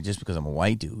know what I mean? Just because I'm a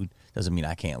white dude doesn't mean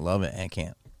I can't love it and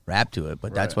can't rap to it.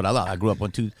 But that's what I love. I grew up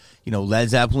on Led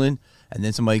Zeppelin. And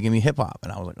then somebody gave me hip hop,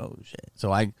 and I was like, "Oh shit!"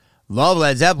 So I love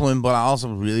Led Zeppelin, but I also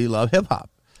really love hip hop.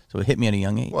 So it hit me at a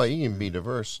young age. Well, you can be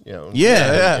diverse,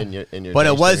 Yeah. In your but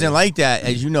it wasn't like that,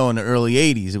 as you know, in the early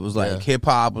 '80s. It was like hip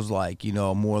hop was like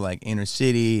more like inner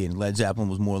city, and Led Zeppelin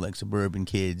was more like suburban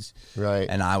kids. Right.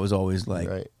 And I was always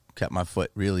like kept my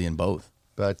foot really in both.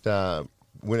 But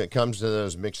when it comes to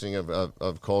those mixing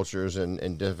of cultures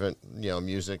and different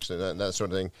musics and that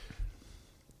sort of thing,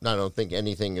 I don't think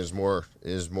anything is more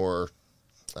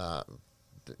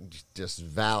just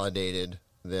validated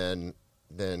than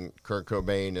Kurt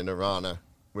Cobain and Nirvana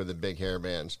with the big hair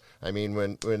bands. I mean,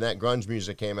 when that grunge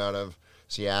music came out of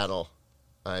Seattle,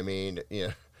 I mean,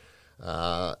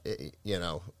 Van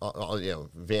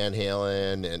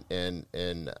Halen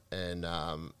and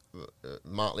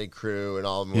Motley Crue and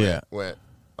all of them went,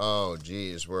 oh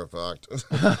geez, we're fucked.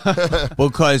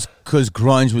 Because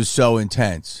grunge was so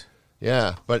intense.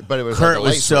 Yeah, but it was Kurt like a light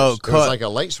was so switch. It was like a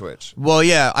light switch. Well,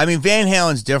 yeah. I mean, Van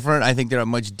Halen's different. I think they're a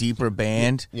much deeper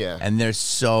band. Yeah. And they're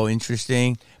so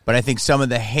interesting. But I think some of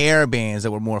the hair bands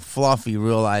that were more fluffy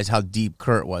realized how deep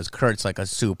Kurt was. Kurt's like a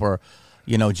super,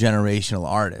 generational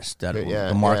artist.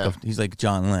 He's like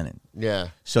John Lennon. Yeah.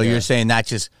 So you're saying that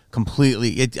just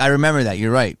completely. I remember that.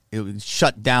 You're right. It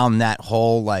shut down that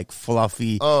whole like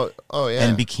fluffy. Oh yeah.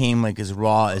 And became like as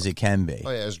raw as it can be. Oh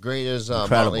yeah, as great as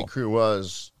Motley Crue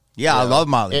was. Yeah, I love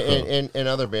Motley Crue. And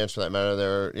other bands for that matter.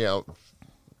 They're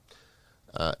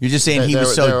you're just saying he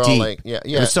was so deep. Like,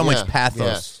 there was so much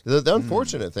pathos. Yeah. The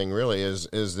unfortunate thing really is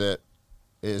that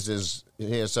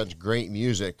he has such great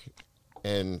music,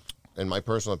 and in my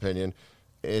personal opinion,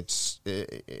 it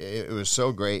was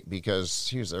so great because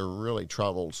he was a really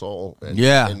troubled soul. And,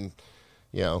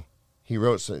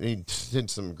 he did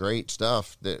some great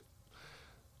stuff that.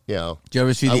 Did you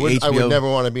ever see the HBO? I would never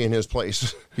want to be in his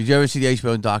place. Did you ever see the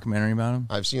HBO documentary about him?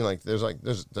 I've seen there's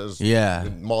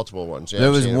multiple ones. Yeah,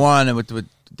 there was one with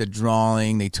the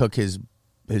drawing. They took his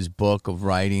book of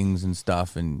writings and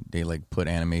stuff, and they put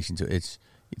animation to it.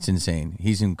 It's insane.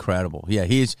 He's incredible. Yeah,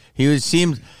 he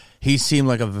seemed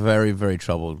like a very, very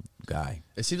troubled guy.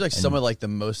 It seems like some of the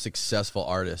most successful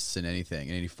artists in anything,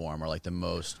 in any form, are the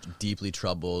most deeply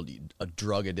troubled,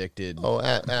 drug addicted. Oh,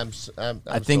 absolutely.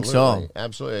 I think so.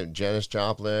 Absolutely. Janis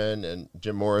Joplin and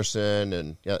Jim Morrison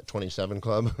and 27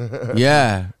 Club.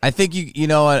 Yeah. I think you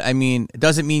know what I mean. It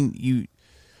doesn't mean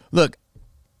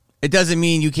it doesn't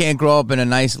mean you can't grow up in a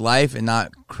nice life and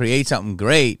not create something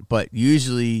great, but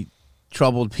usually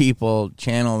troubled people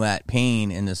channel that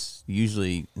pain into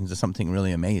something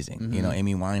really amazing.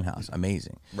 Amy Winehouse,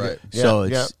 amazing. Right. So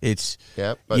it's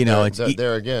but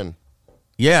there again,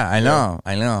 Yeah, I know.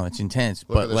 It's intense.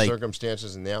 Look but at the like,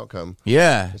 circumstances and the outcome.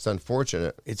 yeah, It's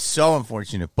unfortunate. it's so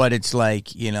unfortunate. But it's like,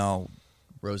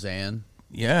 Roseanne.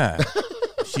 yeah,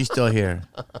 she's still here.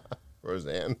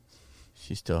 Roseanne,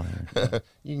 She's still here.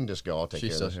 you can just go. I'll take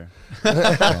She's care still of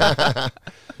this.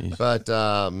 here.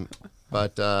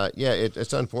 But yeah,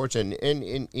 it's unfortunate,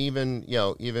 and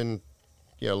even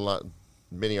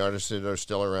many artists that are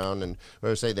still around, and I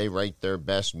would say they write their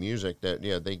best music. That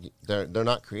they're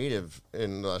not creative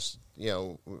unless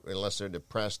they're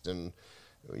depressed, and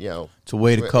It's a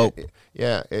way to cope.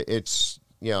 It's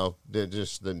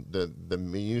the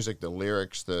music, the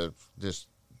lyrics, that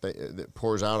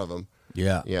pours out of them.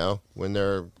 Yeah. When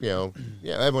they're,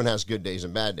 everyone has good days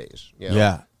and bad days.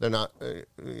 Yeah. They're not,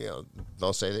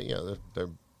 they'll say that,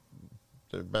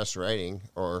 their best writing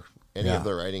or any of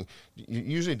their writing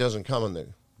usually doesn't come on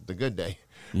the good day.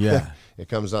 Yeah. It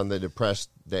comes on the depressed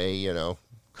day,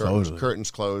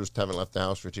 curtains closed, haven't left the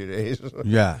house for 2 days.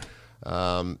 Yeah.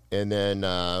 And then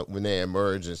when they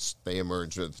emerge, they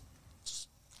emerge with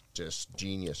just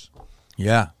genius.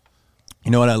 Yeah. You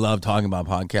know what I love talking about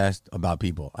podcasts? About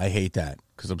people. I hate that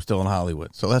because I'm still in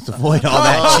Hollywood. So let's avoid all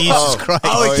that. Jesus Christ.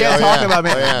 we can't talk about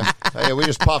me. Yeah, we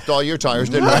just popped all your tires,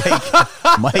 didn't we?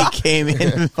 Mike came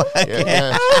in.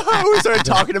 Yeah. We started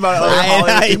talking about other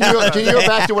Hollywood. Can you go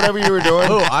back to whatever you were doing?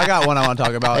 Oh, I got one I want to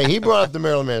talk about. Hey, he brought up the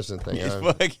Marilyn Manson thing.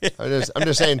 I'm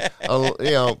just saying,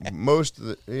 most of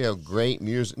the, great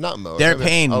music, not most. They're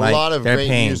pained, a Mike. lot of They're great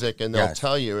pained. music, and they'll Yes.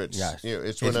 tell you it's Yes.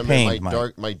 it's when It's I'm pained, in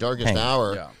Mike. my darkest Pained.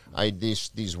 hour. Yeah.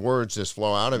 These words just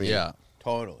flow out of me. Yeah.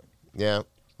 Totally. Yeah.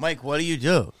 Mike, what do you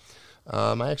do?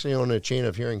 I actually own a chain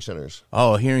of hearing centers.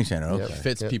 Oh, a hearing center. Okay.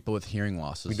 Fits people with hearing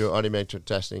losses. We do audiometric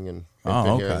testing and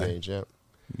Oh, hearing okay. aids. Yeah.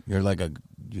 You're like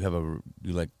you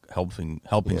like helping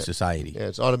society. Yeah,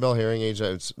 it's Audibel hearing aids.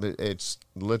 It's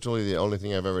literally the only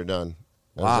thing I've ever done.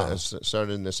 Wow. I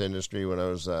started in this industry when I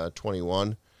was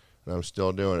 21, and I'm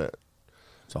still doing it.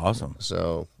 It's awesome.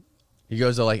 So, He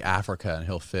goes to like Africa and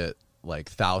he'll fit like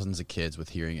thousands of kids with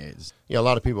hearing aids. yeah, a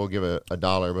lot of people give a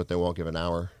 $1, but they won't give an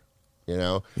hour.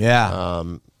 Yeah.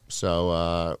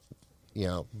 So,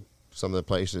 some of the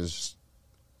places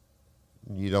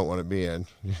you don't want to be in.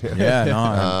 Yeah.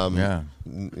 No. Yeah.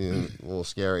 A little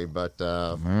scary, but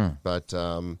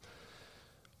prior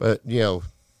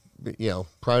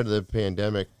to the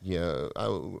pandemic, I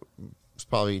was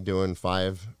probably doing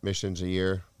 5 missions a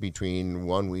year between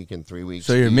 1 week and 3 weeks.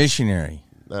 So you're a each. missionary.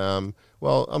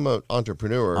 Well, I'm an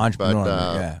entrepreneur. Entrepreneur,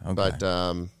 but, yeah, okay. But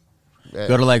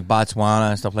Go to like Botswana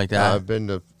and stuff like that. I've been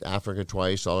to Africa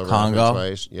twice, all over Congo? Africa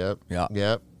twice. Yep.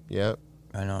 Yeah. Yep.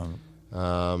 I know.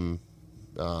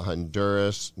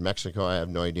 Honduras, Mexico. I have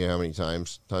no idea how many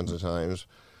times. Tons of times.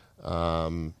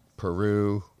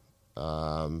 Peru.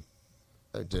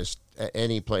 Just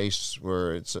any place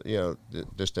where it's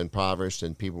just impoverished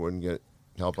and people wouldn't get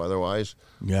help otherwise.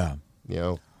 Yeah.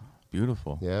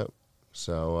 Beautiful. Yeah.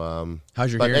 So,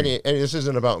 How's your but hearing? this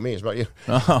isn't about me. It's about you.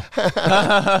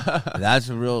 That's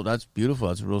beautiful.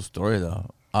 That's a real story though.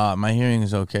 My hearing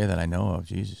is okay that I know of.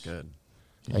 Jesus. Good.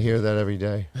 I hear that every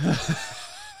day.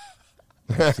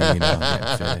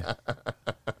 So,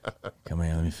 come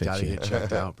here, let me fix Gotta you. get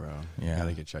checked out, bro. Yeah.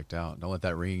 Gotta get checked out. Don't let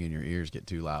that ringing in your ears get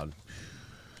too loud.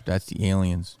 That's the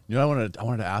aliens. You know, I wanted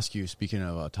to ask you. Speaking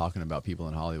of talking about people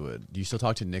in Hollywood, do you still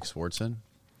talk to Nick Swartzen?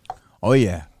 Oh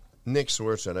yeah. Nick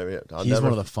Swartzen. I mean, He's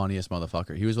one of the funniest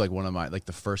motherfuckers. He was like one of my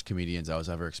the first comedians I was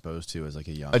ever exposed to as like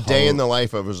a young. A Day in the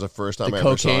Life of was the first time The I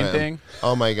ever saw cocaine him. thing?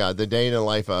 Oh my God, The Day in the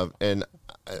Life of, and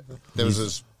this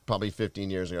was probably 15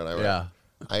 years ago. Yeah.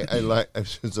 I like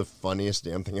it's the funniest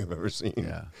damn thing I've ever seen.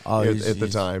 Yeah. Oh, at the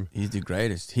time. He's the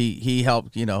greatest. He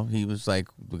helped. He was like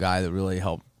the guy that really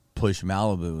helped push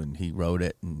Malibu, and he wrote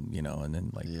it, and and then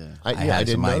like Yeah. I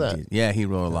didn't know that. Yeah, he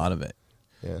wrote a lot of it.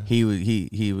 Yeah. He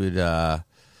would.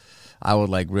 I would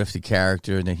like riff the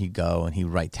character, and then he'd go and he'd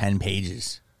write 10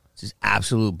 pages, just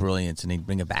absolute brilliance, and he'd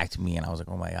bring it back to me, and I was like,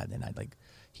 oh my God. Then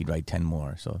he'd write 10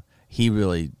 more. So he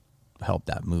really helped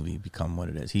that movie become what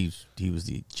it is. He was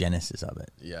the genesis of it.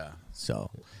 Yeah.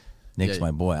 So Nick's Yeah. my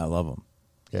boy. I love him.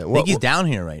 Yeah. I think he's down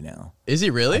here right now. Is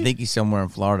he really? I think he's somewhere in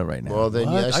Florida right now. Well, then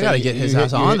What? yes, I gotta get his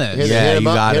ass on this. Yeah, hit him you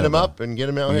up, gotta, hit him bro. up, and get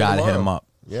him out you here gotta tomorrow. hit him up.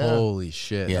 Yeah. Holy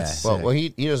shit. Yeah. That's Well,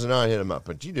 sick. he doesn't know how to hit him up,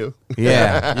 but you do.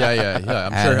 Yeah. Yeah.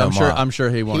 Add him up. I'm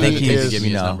sure he won't He hesitate to is, give me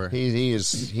his you know, number. He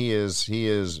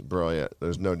is brilliant.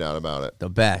 There's no doubt about it. The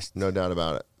best. No doubt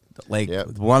about it. Like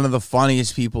Yep. one of the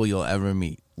funniest people you'll ever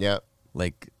meet. Yeah.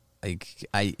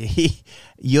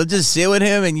 You'll just sit with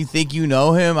him and you think you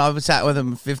know him. I've sat with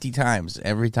him 50 times.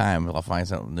 Every time I'll find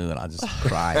something new and I'll just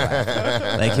cry.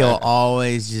 Like he'll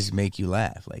always just make you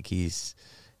laugh. Like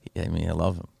I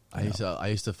love him. I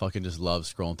used to fucking just love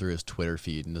scrolling through his Twitter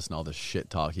feed and listening to all the shit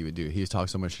talk he would do. He was talking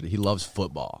so much shit. He loves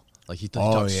football. Like he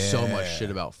talks so much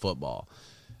shit about football.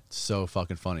 It's so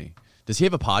fucking funny. Does he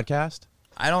have a podcast?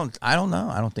 I don't know.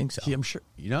 I don't think so. I'm sure.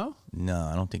 You know? No,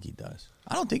 I don't think he does.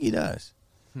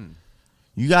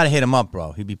 You got to hit him up,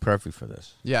 bro. He'd be perfect for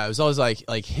this. Yeah, it was always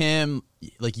like him,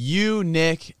 like you,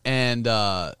 Nick, and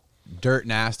Dirt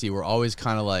Nasty were always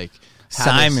kind of like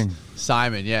Simon.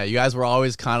 Yeah, you guys were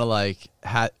always kind of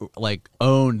like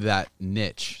owned that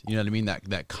niche. You know what I mean?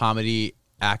 That comedy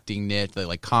acting niche,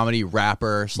 like comedy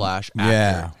rapper / actor.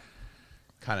 Yeah.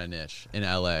 Kind of niche in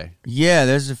LA. Yeah,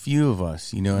 there's a few of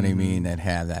us, you know what I mean, that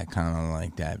have that kind of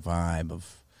like that vibe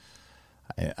of,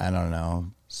 I don't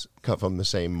know. Cut from the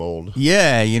same mold.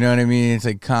 Yeah, you know what I mean? It's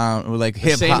like like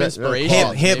hip same hop,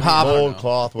 inspiration. hip hop, mold,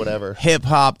 cloth, whatever. hip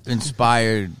hop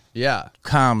inspired Yeah.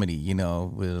 comedy, you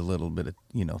know, with a little bit of,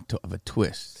 you know, of a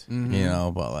twist, you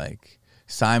know, but like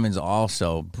Simon's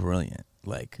also brilliant.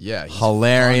 Like, yeah, he's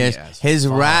hilarious. funny as His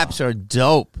fuck. raps are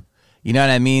dope. You know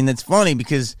what I mean? That's funny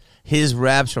because his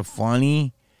raps are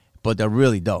funny, but they're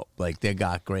really dope. Like, they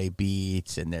got great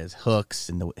beats and there's hooks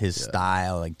and his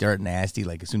style, like Dirt Nasty.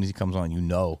 Like, as soon as he comes on, you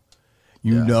know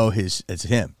it's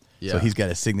him. Yeah. So he's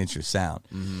got a signature sound.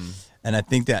 And I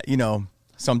think that, you know,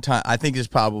 I think there's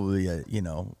probably you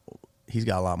know, he's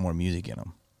got a lot more music in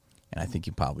him, and I think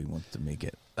he probably wants to make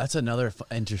it. That's another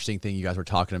interesting thing you guys were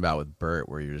talking about with Bert,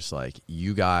 where you're just like,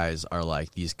 you guys are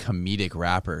like these comedic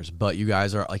rappers, but you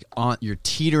guys are like you're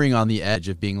teetering on the edge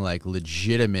of being like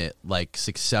legitimate, like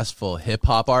successful hip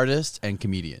hop artists and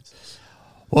comedians.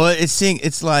 Well,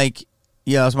 it's like,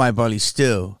 yeah, it's my buddy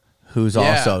Stu, who's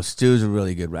Stu's a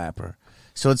really good rapper.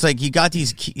 So it's like you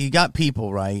got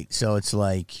people, right? So it's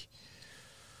like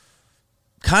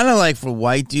kind of like for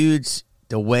white dudes,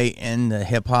 the way in the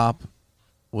hip hop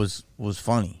was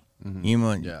funny. You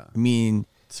know, I mean,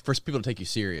 It's for people to take you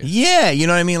serious. yeah, you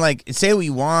know what I mean? Like, say what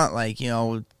you want, like, you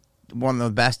know, one of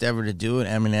the best ever to do it,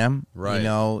 Eminem. Right. You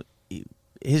know,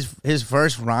 his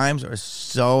first rhymes are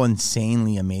so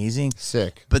insanely amazing.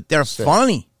 Sick. But they're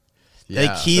funny.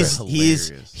 Yeah, Like, he's they're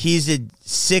hilarious. a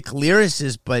sick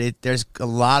lyricist, but there's a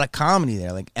lot of comedy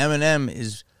there. Like, Eminem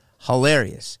is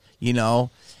hilarious, you know?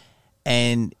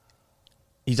 And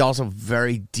he's also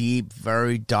very deep,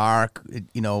 very dark,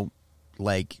 you know,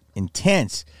 like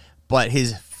intense. But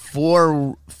his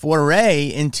foray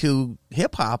into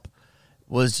hip hop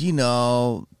was, you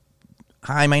know,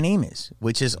 Hi, My Name Is,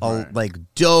 which is like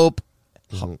dope,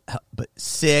 but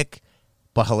sick,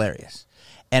 but hilarious.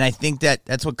 And I think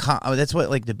that's what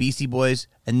like the Beastie Boys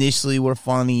initially were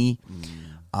funny.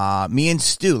 Me and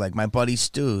Stu, like my buddy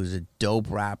Stu, is a dope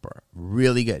rapper,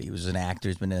 really good. He was an actor.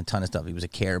 He's been in a ton of stuff. He was a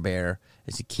Care Bear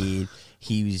as a kid.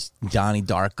 He was Donnie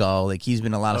Darko. Like, he's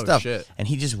been in a lot of stuff. Shit. And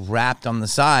he just rapped on the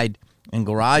side in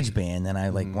GarageBand. And I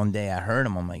like one day I heard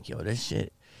him. I'm like, yo, this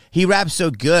shit. He raps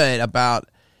so good about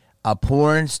a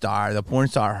porn star. The porn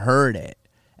star heard it.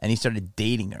 And he started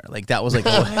dating her. Like, that was like,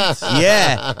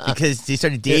 yeah, because he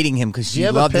started dating him because she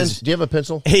loved his. Do you have a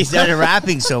pencil? He started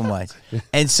rapping so much.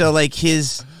 And so, like,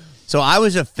 so I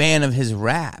was a fan of his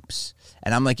raps.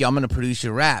 And I'm like, yo, I'm going to produce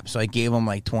your rap. So I gave him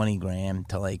like 20 grand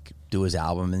to like do his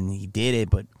album. And he did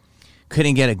it, but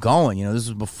couldn't get it going. You know, this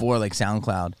was before like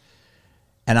SoundCloud.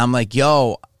 And I'm like,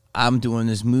 yo, I'm doing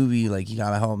this movie. Like, you got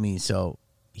to help me. So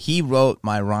he wrote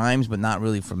my rhymes, but not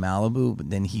really for Malibu. But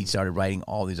then he started writing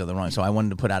all these other rhymes. So I wanted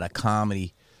to put out a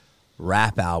comedy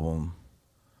rap album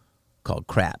called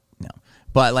Crap. No.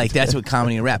 But, like, that's what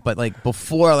comedy and rap. But, like,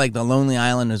 before, like, The Lonely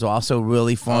Island is also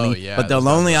really funny. Oh, yeah, but The those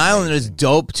Lonely sound Island is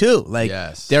dope, too. Like,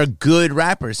 Yes. they're good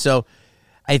rappers. So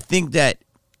I think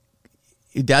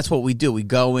that's what we do. We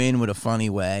go in with a funny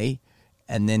way,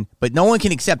 and then, but no one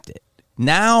can accept it.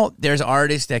 Now there's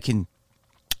artists that can,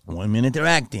 1 minute they're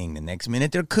acting, the next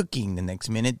minute they're cooking, the next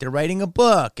minute they're writing a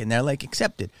book, and they're, like,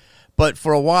 accepted. But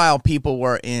for a while, people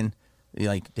were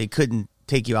like, they couldn't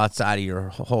take you outside of your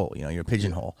hole, you know, your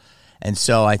pigeonhole. And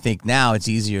so I think now it's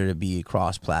easier to be a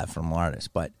cross-platform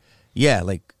artist. But, yeah,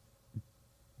 like,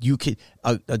 you could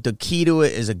the key to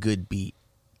it is a good beat.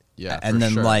 Yeah, and for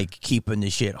then, sure. like, keeping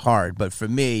the shit hard. But for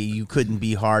me, you couldn't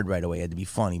be hard right away. It had to be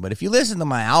funny. But if you listen to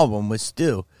my album with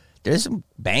Stu, there's some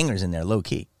bangers in there,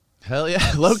 low-key. Hell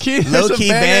yeah, low key, Low-key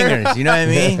bangers, you know what I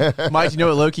mean? Mike, you know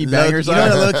what low key bangers You are?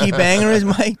 know what a low-key banger is,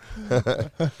 Mike?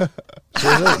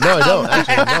 Seriously? No, I don't.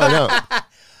 Actually, no, I don't.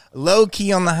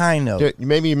 Low-key on the high note. Dude,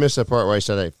 maybe you missed that part where I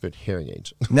said I fit hearing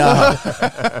aids. No.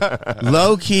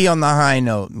 Low-key on the high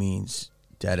note means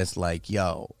that it's like,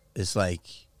 yo, it's like,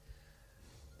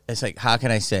 how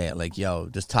can I say it? Like, yo,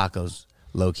 this taco's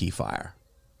low-key fire.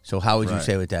 So how would you Right.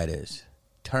 say what that is?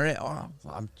 Turn it off.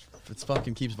 It's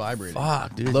fucking keeps vibrating.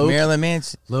 Fuck, dude. Low- Marilyn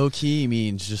Manson. Low key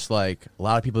means just like a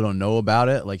lot of people don't know about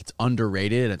it. Like it's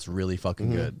underrated and it's really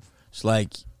fucking good. It's like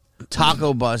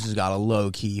Taco Bus has got a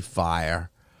low key fire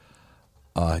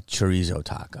chorizo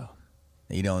taco.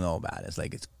 You don't know about it. It's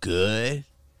like it's good,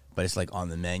 but it's like on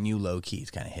the menu, low key.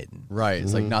 It's kind of hidden. Right.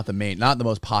 It's like not the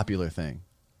most popular thing.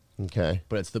 Okay.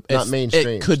 But it's not mainstream.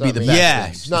 It could It's be not the mainstream. best. Yeah.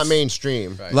 thing. It's not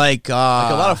mainstream. Right. Like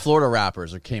Like a lot of Florida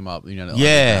rappers came up,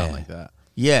 Yeah. like that.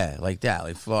 yeah, like that.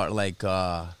 Like Florida. Like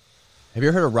Have you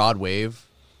ever heard of Rod Wave?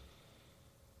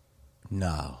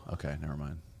 no, Okay, never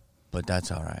mind. but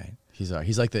that's all right. He's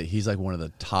like one of the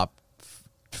top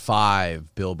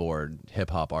 5 Billboard hip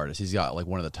hop artists. He's got like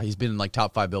one of the he's been in like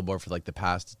top 5 Billboard for like the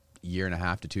past year and a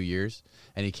half to 2 years,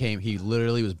 and he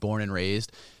literally was born and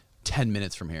raised 10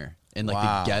 minutes from here in like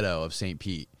Wow. the ghetto of St.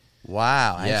 Pete.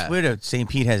 Wow, Yeah. I swear to St.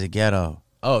 Pete has a ghetto.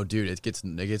 Oh, dude, it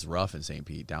gets rough in St.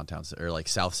 Pete, downtown or like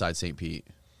South Side St. Pete.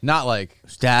 Not like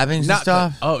Stabbings and not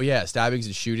stuff. Oh yeah, stabbings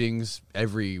and shootings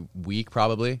every week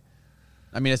probably.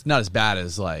 I mean, it's not as bad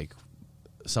as like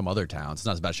some other towns. It's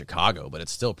not as bad as Chicago, but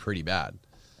it's still pretty bad.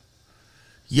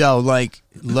 Yo, like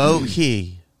low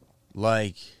key,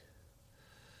 like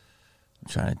I'm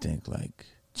trying to think, like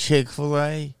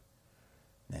Chick-fil-A.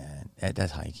 Man,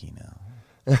 that's high key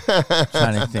now.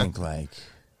 Trying to think like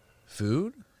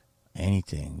Food?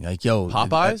 anything, like yo,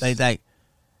 Popeyes? Like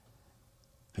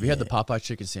Have you had the Popeye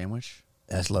chicken sandwich?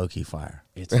 that's low key fire.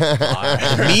 It's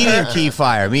fire. Medium key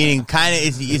fire, meaning kind of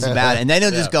it's bad, and then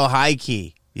they'll just go high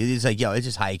key. It's like yo, it's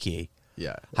just high key,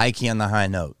 Yeah. high key on the high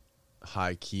note.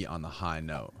 High key on the high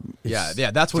note. It's-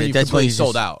 Yeah, that's when you've that's completely you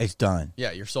sold just- out. It's done.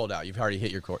 Yeah, you're sold out. You've already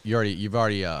hit your core. You've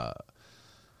already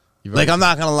Like I'm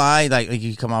not gonna lie, like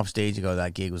you come off stage and go,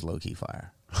 that gig was low key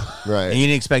fire. Right. And you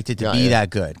didn't expect it to Yeah, be yeah. that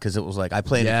good because it was like I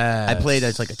played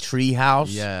it's like a tree house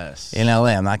Yes. in LA.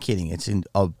 I'm not kidding. It's in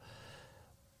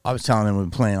I was telling them we were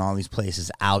playing all these places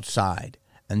outside,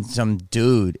 and some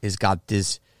dude has got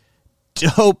this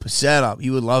dope setup.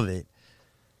 You would love it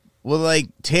with like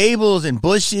tables and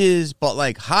bushes, but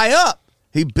like high up.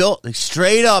 He built like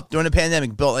straight up during the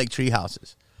pandemic. Built like tree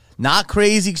houses. Not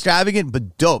crazy extravagant,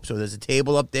 but dope. So there's a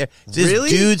table up there. It's this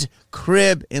Really? dude's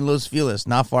crib in Los Feliz,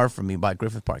 not far from me, by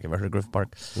Griffith Park. Ever heard of Griffith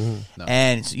Park? No.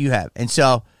 And so you have. And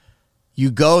so you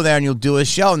go there and you'll do a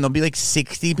show, and there'll be like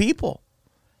 60 people.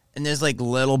 And there's like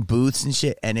little booths and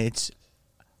shit, and it's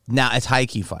high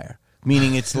key fire.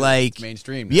 Meaning it's like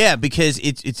mainstream now. Yeah, because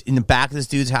it's in the back of this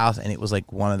dude's house, and it was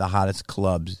like one of the hottest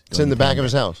clubs. It's in the back of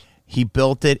his house. He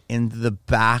built it in the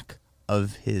back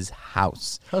of his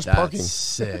house. How's That's parking?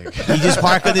 sick. You just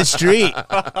park on the street.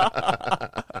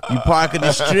 You park on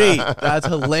the street, That's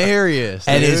hilarious.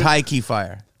 and dude. it's high key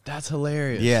fire. That's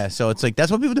hilarious. Yeah, so it's like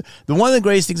that's what people do. One of the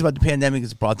greatest things about the pandemic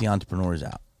is it brought the entrepreneurs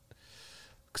out.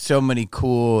 So many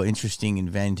cool, interesting,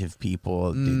 inventive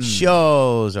people did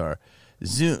shows or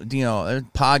Zoom. Their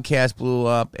podcast blew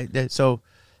up. So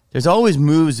there's always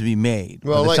moves to be made.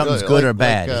 Well, whether like- something's like- good or like-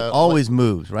 bad. like, There's always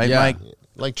moves, right, Yeah. Mike?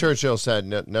 Like Churchill said,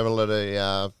 never let a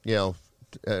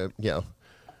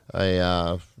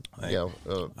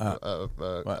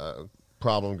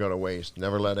problem go to waste.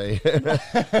 Never let a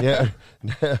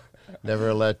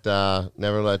never let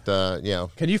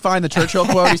Can you find the Churchill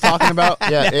quote he's talking about?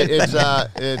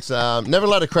 it's never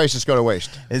let a crisis go to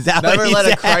waste. Is that Never what he let a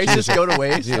said? crisis go to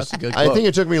waste. That's a good quote. I think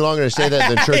it took me longer to say that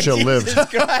than Churchill lived. Jesus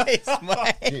Christ,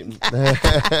 Mike.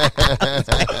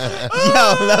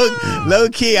 Yo, low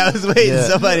key, I was waiting Yeah.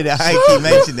 somebody to high key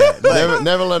mention that. But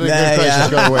Never let a good crisis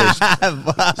go to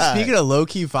waste. Speaking of low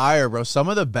key fire, bro, some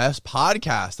of the best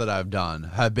podcasts that I've done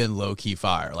have been low key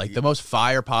fire. Like the most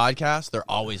fire podcasts, they're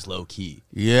always low key.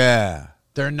 Yeah.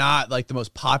 They're not like the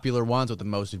most popular ones with the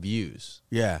most views.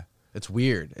 Yeah. It's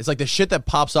weird. It's like the shit that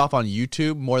pops off on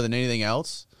YouTube more than anything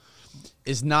else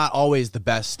is not always the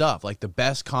best stuff. Like the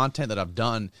best content that I've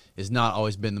done is not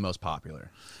always been the most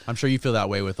popular. I'm sure you feel that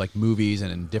way with like movies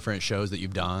and in different shows that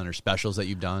you've done or specials that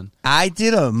you've done. I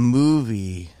did a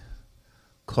movie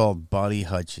called Buddy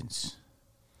Hutchins,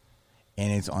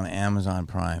 and it's on Amazon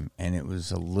Prime, and it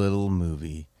was a little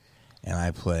movie, and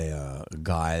I play a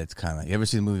guy that's kind of. You ever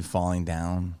see the movie Falling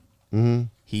Down? Mm-hmm.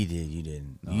 He did. You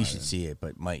didn't. No, you I should didn't. see it,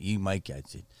 but you might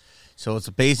get it. So it's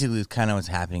basically kind of what's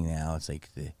happening now. It's like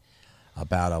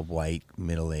about a white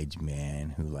middle-aged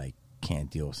man who like can't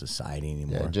deal with society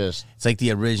anymore. Yeah, it's like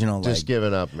the original, just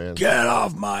giving up, man. Get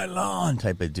off my lawn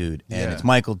type of dude. And it's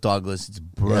Michael Douglas. It's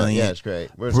brilliant. Yeah, it's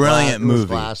great. Brilliant movie.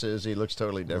 Glasses. He looks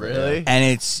totally different. Really? Yeah. And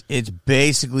it's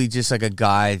basically just like a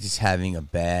guy just having a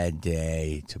bad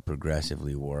day to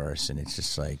progressively worse, and it's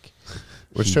just like,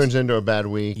 Which turns into a bad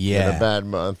week and a bad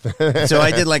month. So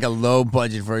I did like a low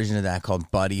budget version of that called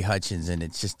Buddy Hutchins, and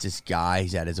it's just this guy.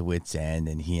 He's at his wit's end,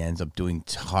 and he ends up doing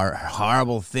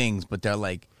horrible things, but they're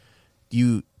like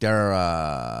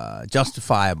they're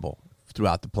justifiable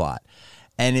throughout the plot.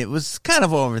 And it was kind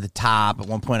of over the top. At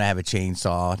one point, I have a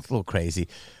chainsaw. It's a little crazy,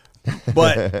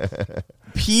 but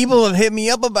people have hit me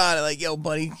up about it, like, "Yo,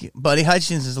 Buddy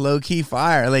Hutchins is low key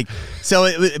fire." Like, so,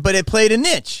 but it played a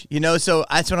niche, you know. So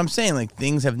that's what I'm saying. Like,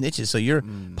 things have niches. So your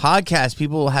podcast,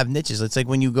 people will have niches. It's like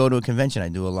when you go to a convention. I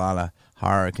do a lot of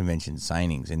horror convention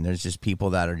signings, and there's just people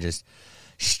that are just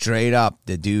straight up.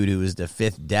 The dude who was the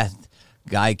fifth death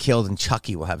guy killed in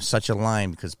Chucky will have such a line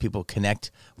because people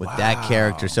connect with that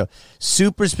character. So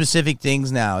super specific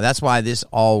things now. That's why this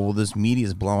media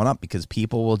is blowing up, because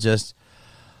people will just,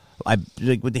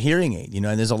 like with the hearing aid, you know,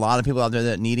 and there's a lot of people out there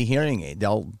that need a hearing aid.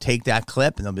 They'll take that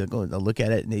clip and they'll be like, oh, they'll look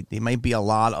at it, and they might be a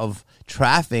lot of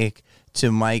traffic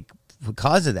to Mike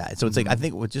because of that. So it's like, I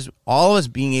think with just all of us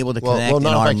being able to connect. Well, not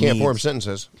in if our I can't needs. form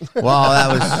sentences. Well,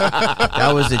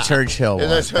 that was the Churchill one.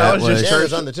 That was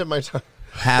just on the tip of my tongue.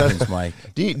 Happens, Mike.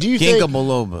 Do you Ginkgo think?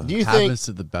 biloba. Do you Happens think?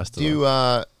 to the best of Do you?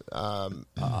 us.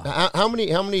 How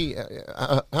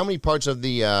many parts of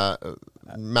the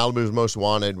Malibu's Most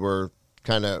Wanted were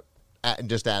kind of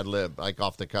just ad lib, like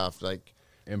off the cuff, like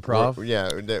Improv?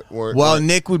 Well,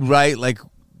 Nick would write, like,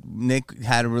 Nick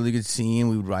had a really good scene.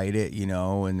 We would write it, you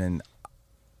know, and then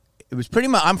it was pretty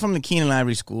much, I'm from the Keenan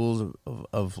Ivory schools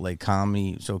of like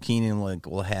comedy. So Keenan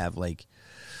will have like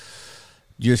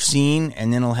your scene,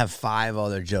 and then he'll have 5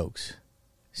 other jokes.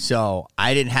 So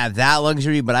I didn't have that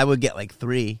luxury, but I would get like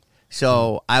 3.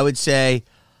 So I would say,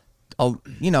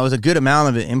 you know, it was a good amount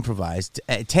of it improvised.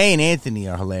 Tay and Anthony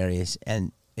are hilarious,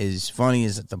 and as funny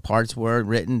as the parts were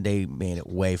written, they made it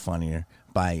way funnier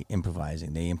by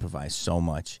improvising. They improvised so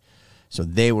much. So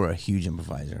they were a huge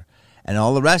improviser. And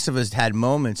all the rest of us had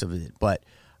moments of it, but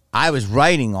I was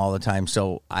writing all the time,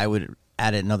 so I would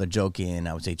add another joke in.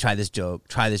 I would say, try this joke,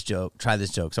 try this joke, try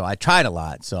this joke. So I tried a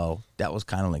lot, so that was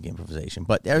kind of like improvisation.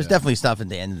 But there's definitely stuff at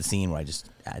the end of the scene where I just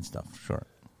add stuff, for sure.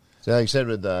 So like I said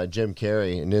with Jim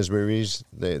Carrey in his movies,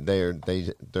 they're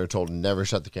told to never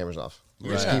shut the cameras off.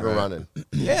 Just keep it running.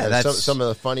 Yeah, And that's some of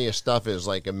the funniest stuff is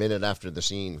like a minute after the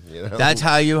scene. You know, that's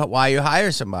why you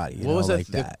hire somebody. What was like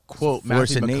the that quote?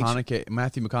 Force Matthew of nature.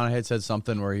 McConaughey had said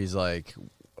something where he's like,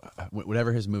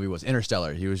 whatever his movie was,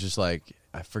 Interstellar. He was just like,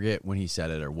 I forget when he said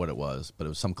it or what it was, but it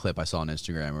was some clip I saw on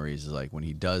Instagram where he's like, when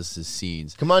he does his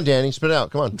scenes. Come on, Danny, spit it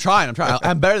out. Come on. I'm trying.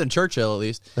 I'm better than Churchill, at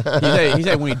least. He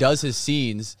said when he does his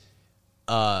scenes,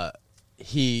 when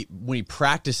he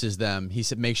practices them, he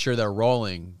said make sure they're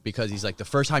rolling, because he's like, the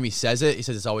first time he says it, he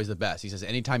says it's always the best. He says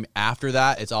anytime after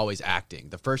that, it's always acting.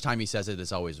 The first time he says it,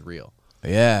 it's always real.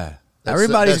 Yeah.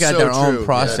 Everybody's got their own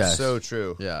process. That's so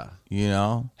true. Yeah. You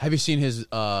know? Have you seen his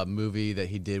movie that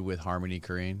he did with Harmony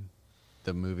Korine?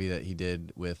 The movie that he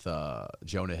did with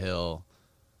Jonah Hill.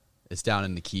 It's down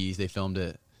in the Keys. They filmed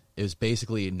it. It was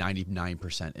basically 99%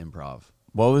 improv.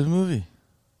 What was the movie?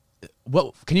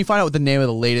 Well, can you find out what the name of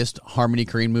the latest Harmony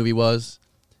Korine movie was?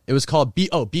 It was called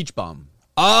Beach Bum.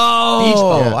 Oh, Beach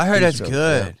Bum. I heard Beach that's Bum,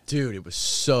 good. yeah. Dude, it was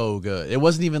so good. It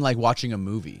wasn't even like watching a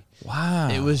movie. Wow.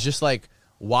 It was just like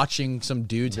watching some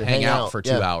dudes hang out for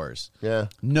 2 hours. Yeah.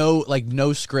 No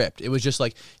script. It was just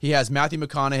like he has Matthew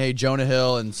McConaughey, Jonah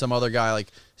Hill, and some other guy like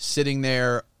sitting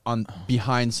there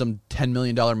behind some $10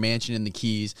 million mansion in the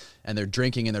Keys, and they're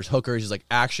drinking, and there's hookers. He's like,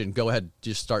 action, go ahead,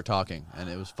 just start talking. And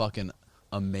it was fucking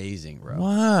amazing, bro.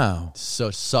 Wow.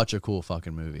 Such a cool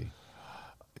fucking movie.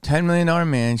 $10 million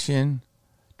mansion,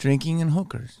 drinking and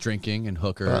hookers. Drinking and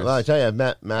hookers. Well, I tell you, I've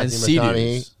met Matthew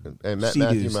Sea-Doos.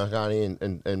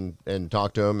 McConaughey and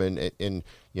talked to him, and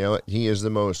you know, he is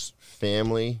the most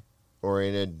family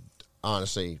oriented.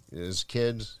 Honestly, his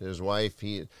kids, his wife,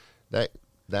 that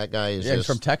guy is he's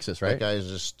from Texas, right? That guy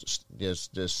is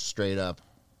just straight up,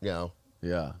 you know,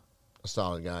 Yeah. a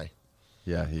solid guy.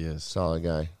 Yeah, he is. Solid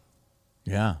guy.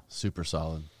 Yeah. Super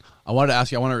solid. I wanted to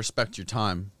ask you, I want to respect your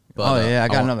time. But, I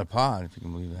got another pod, if you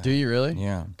can believe that. Do you really?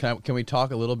 Yeah. Can we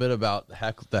talk a little bit about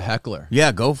the heckler?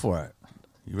 Yeah, go for it.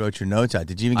 You wrote your notes out.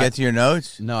 Did you even get to your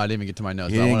notes? No, I didn't even get to my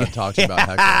notes. You But I didn't want to talk to you about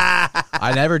heckler.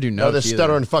 I never do No, notes the either.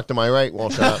 stutter and fuck to my right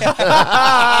won't shut up.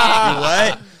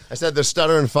 What? I said the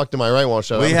stutter and fuck to my right won't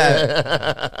shut We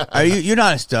up. had. You're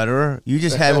not a stutterer. You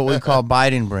just had what we call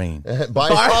Biden brain.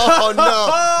 Oh,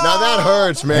 no. Now that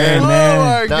hurts, man. Hey, man. Oh,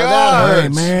 my Now God. that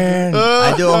hurts. Hey, man.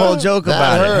 I do a whole joke That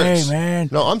about hurts. it. Hey, man.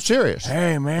 No, I'm serious.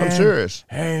 Hey, man. I'm serious.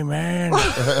 Hey, man.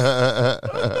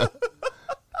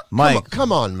 Mike.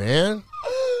 Come on, man.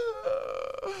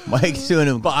 Mike's doing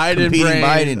a Biden competing brain.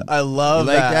 Biden. I love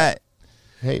You like that. that?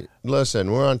 Hey,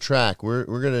 listen, we're on track. We're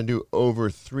going to do over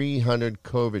 300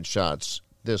 COVID shots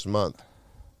this month.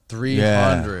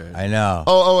 300. I know.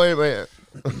 Oh, wait.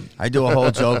 I do a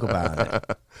whole joke about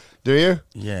it. Do you?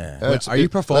 Yeah. It's- Are you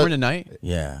it- performing let- tonight?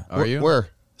 Yeah. Are you? Where?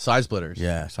 Side Splitters.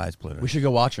 Yeah, side splitter. We should go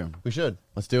watch them. We should.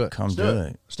 Let's do it. Come Let's do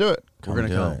it. Let's do it. We're gonna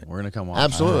do come. it. We're gonna come watch.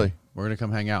 Absolutely. We're gonna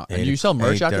come hang out. And do you sell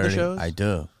merch after the 8:30. shows? I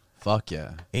do. Fuck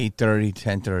yeah. 8:30,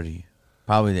 10:30.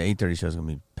 Probably the 8:30 show is going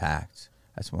to be packed.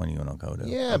 That's one you want to go to.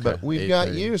 Yeah, Okay, but we've got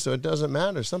 8:30. you, so it doesn't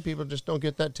matter. Some people just don't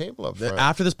get that table up front.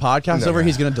 After this podcast is No. over,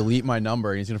 he's gonna delete my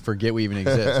number and he's gonna forget we even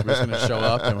exist. We're just gonna show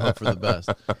up and hope for the best.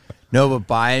 No, but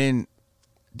Biden,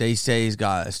 they say he's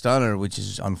got a stutter, which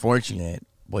is unfortunate.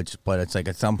 But it's like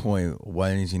at some point,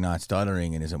 when is he not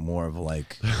stuttering? And is it more of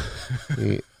like,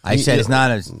 I said it's not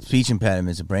a speech impediment,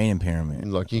 it's a brain impairment.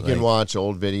 Look, you Like, can watch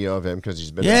old video of him because he's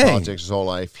been Yeah. in politics his whole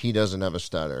life. He doesn't have a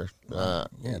stutter. Yeah,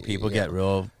 people get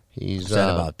real He's upset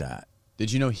about that.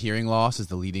 Did you know hearing loss is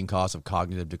the leading cause of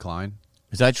cognitive decline?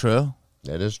 Is that true?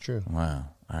 That is true. Wow.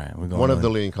 All right, we're going One to, of the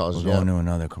leading causes. We're going to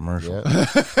another commercial.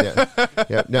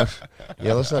 Yeah. No.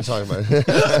 Yeah. Let's not talk about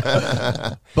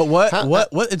it. But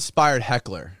what inspired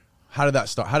Heckler? How did that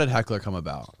start? How did Heckler come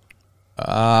about?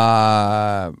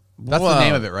 That's the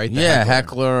name of it, right? The Yeah, Heckler.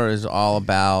 Heckler is all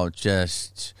about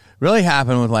just really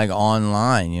happened with like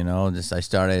online, you know. Just I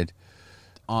started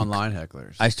Online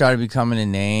hecklers. becoming a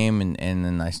name, and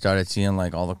then I started seeing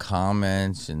like all the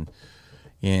comments, and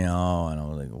you know, and I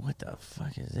was like, what the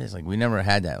fuck is this? Like we never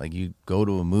had that. Like you go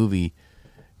to a movie,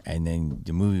 and then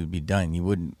the movie would be done.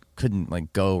 You couldn't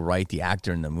like go write the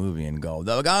actor in the movie and go,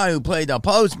 the guy who played the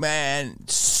postman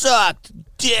sucked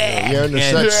dick. You're under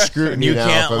And such scrutiny you now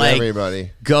can't, from like,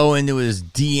 everybody. go into his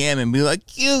DM and be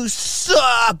like, you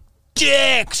suck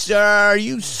dick, sir.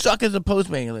 You suck as a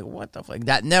postman. You're like, what the fuck?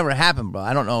 That never happened, bro.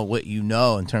 I don't know what you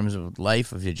know in terms of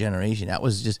life of your generation. That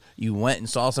was just, you went and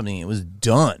saw something, it was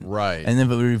done. Right. And then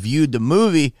we reviewed the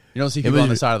movie. You don't see it people was- on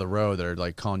the side of the road that are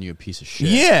like calling you a piece of shit.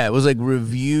 Yeah, it was like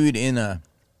reviewed in a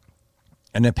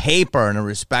paper in a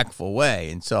respectful way.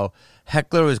 And so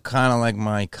Heckler was kind of like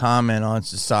my comment on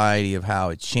society of how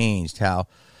it changed, how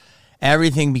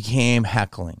everything became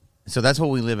heckling. So that's what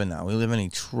we live in now. We live in a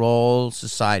troll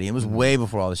society. It was way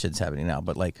before all this shit's happening now.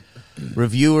 But like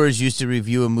reviewers used to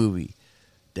review a movie.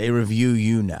 They review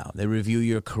you now. They review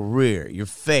your career, your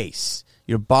face,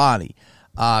 your body.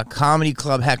 Comedy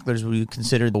club hecklers were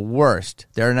considered the worst.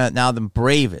 They're not now the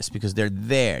bravest because they're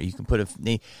there. You can put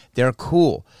they're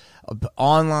cool.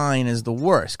 Online is the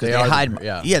worst because They they are the-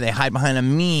 hide. yeah. They hide behind a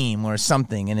meme or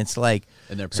something, and it's like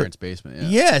In their parents' basement.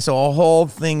 yeah. So a whole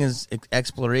thing is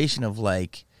exploration of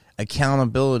like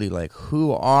accountability. Like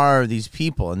who are these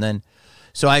people? And then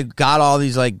so I got all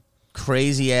these like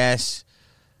crazy ass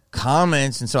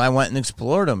comments, and so I went and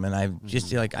explored them, and I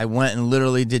just like I went and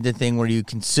literally did the thing where you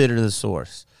consider the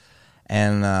source.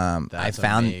 And I That's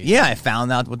found, amazing. I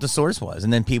found out what the source was,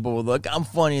 and then people would look, I'm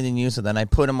funnier than you, so then I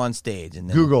put them on stage, and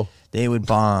then Google. they would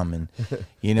bomb, and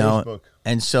you know, Facebook.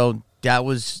 and so that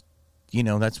was, you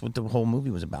know, that's what the whole movie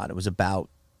was about. It was about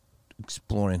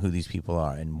exploring who these people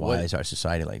are and why What- is our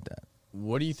society like that.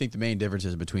 What do you think the main difference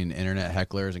is between internet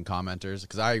hecklers and commenters?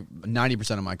 Because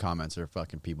 90% of my comments are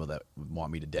fucking people that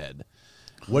want me to dead.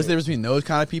 What's the difference between those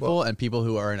kind of people and people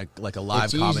who are in a live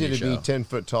It's comedy easy to show? be 10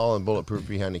 foot tall and bulletproof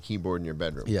behind a keyboard in your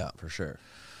bedroom. Yeah, for sure.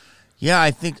 Yeah,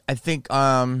 I think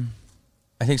some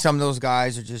of those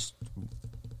guys are just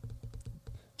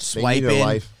They need a swiping.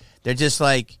 life. They're just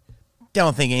like, they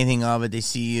don't think anything of it. They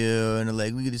see you and they're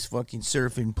like, look at this fucking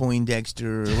surfing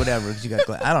Poindexter or whatever. Because you got,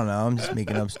 I don't know. I'm just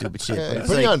making up stupid shit. But Yeah, it's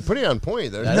put, like, it on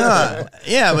point. There. no,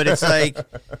 yeah, but it's like,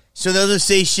 so they'll just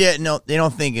say shit. No, they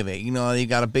don't think of it. You know, you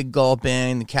got a big gulp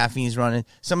in, the caffeine's running.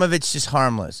 Some of it's just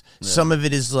harmless. Some of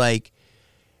it is like,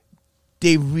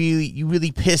 you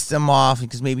really piss them off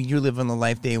because maybe you're living the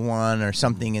life they want or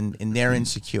something, and they're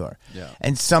insecure. Yeah.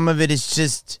 And some of it is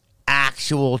just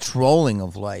actual trolling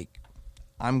of like,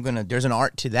 there's an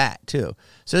art to that too.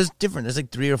 So it's different. There's like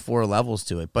 3 or 4 levels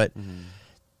to it. But,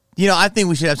 you know, I think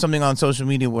we should have something on social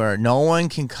media where no one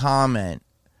can comment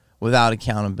without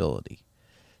accountability.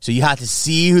 So you have to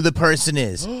see who the person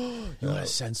is. You want to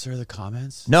censor the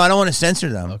comments? No, I don't want to censor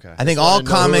them. Okay. I think Just all wanna know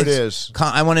who comments. it is.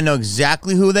 I want to know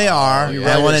exactly who they are. you're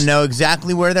And I right. want to know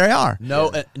exactly where they are.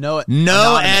 No, No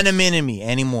anonymous. anonymity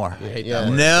anymore. I hate Yeah. that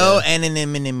word. No Yeah.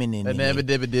 anonymity.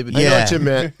 Anonymity. I know Yeah. what you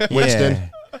meant, Winston.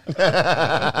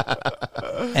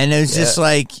 And it was just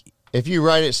like, If you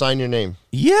write it, sign your name.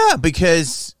 yeah,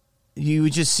 because you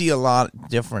would just see a lot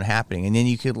different happening. And then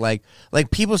you could like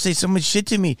people say so much shit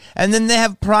to me, and then they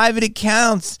have private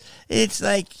accounts. It's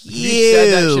like, You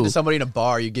said that shit you to somebody in a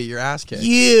bar, you get your ass kicked.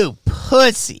 you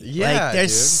pussy. Yeah, like, they're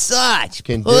dude. such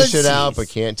Can pussies. dish it out, but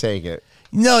can't take it.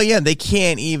 No, yeah, they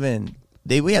can't even.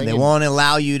 They won't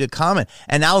allow you to comment,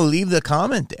 and I'll leave the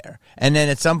comment there. And then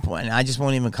at some point, I just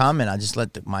won't even comment. I'll just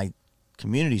let my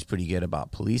community's pretty good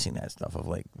about policing that stuff. Of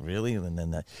like, really, and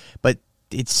then that. But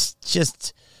it's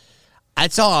just,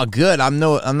 it's all good. I'm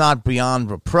not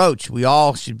beyond reproach. We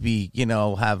all should be,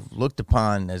 have looked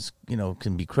upon as,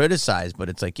 can be criticized. But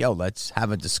it's like, yo, let's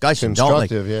have a discussion.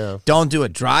 Constructive, yeah. Don't do a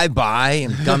drive by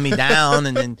and gun me down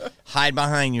and then hide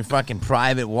behind your fucking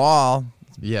private wall.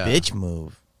 Yeah. Bitch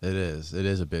move. It is. It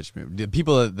is a bitch move. The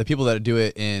people that do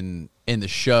it in the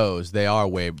shows, they are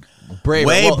way braver.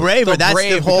 Way braver. they're That's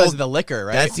brave the whole because of the liquor,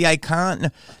 right? That's the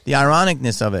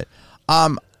ironicness of it.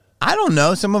 I don't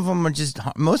know. Some of them are just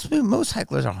most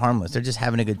hecklers are harmless. They're just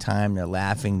having a good time. They're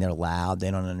laughing. They're loud.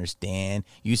 They don't understand.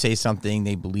 You say something,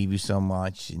 they believe you so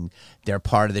much, and they're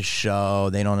part of the show.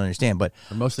 They don't understand. But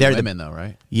They're mostly women, though,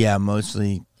 right? Yeah,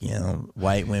 mostly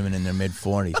white women in their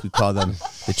mid-40s. We call them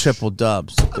the triple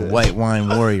dubs, the white wine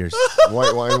warriors.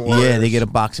 White wine warriors. Yeah, they get a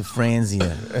box of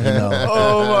Franzia.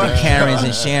 The Karens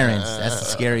and Sharons. That's the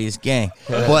scariest gang.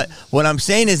 But what I'm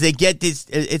saying is they get this.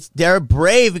 They're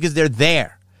brave because they're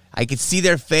there. I could see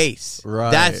their face.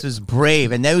 Right. That's what's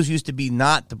brave, and those used to be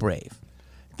not the brave.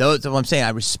 Those are what I'm saying. I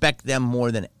respect them more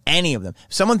than any of them.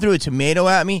 If someone threw a tomato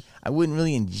at me, I wouldn't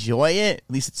really enjoy it.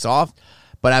 At least it's soft.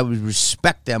 But I would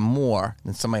respect them more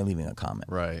than somebody leaving a comment.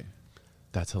 Right.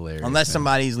 That's hilarious. Unless man.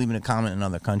 somebody's leaving a comment in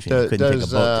another country and couldn't take a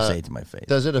boat to say it to my face.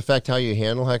 Does it affect how you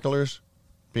handle hecklers?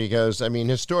 Because, I mean,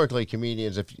 historically,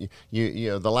 comedians, if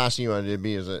you the last thing you wanted to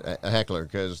be is a heckler,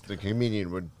 because the comedian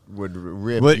would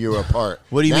rip you apart.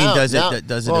 What do you mean? Does it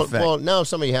affect? Well, now if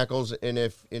somebody heckles, and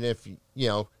if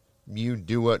you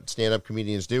do what stand-up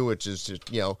comedians do, which is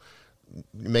to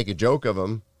make a joke of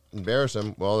them, embarrass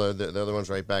them. Well, they're the ones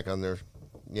right back on their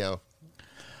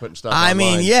putting stuff. I online.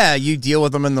 mean, yeah, you deal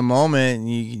with them in the moment.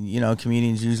 And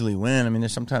comedians usually win. I mean,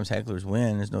 there's sometimes hecklers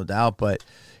win. There's no doubt, but.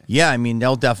 Yeah, I mean,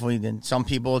 they'll definitely. Then some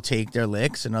people will take their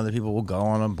licks, and other people will go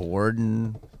on a board.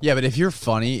 And yeah, but if you're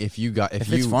funny, if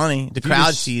it's funny, the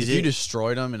crowd sees it. If you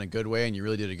destroyed them in a good way and you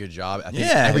really did a good job, I think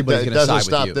Yeah. everybody's going to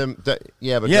side with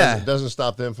you. It doesn't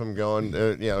stop them from going.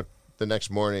 The next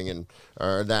morning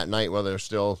or that night while they're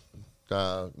still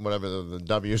whatever the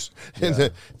W's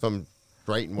from.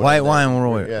 White wine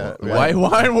warrior. Yeah. White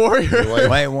wine warrior.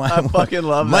 White wine. I fucking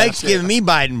love that. Mike's giving me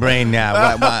Biden brain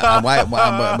now.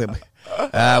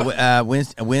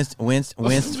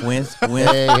 Winston.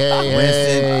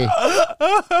 Hey.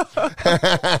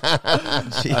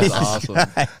 That's awesome.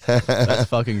 That's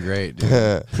fucking great, dude.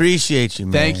 Appreciate you,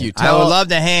 man. Thank you. I would love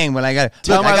to hang, but I got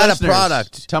a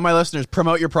product. Tell my listeners,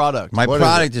 promote your product. My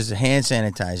product is a hand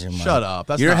sanitizer, Mike. Shut up.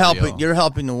 That's you're not helping. real. You're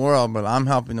helping the world, but I'm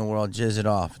helping the world jizz it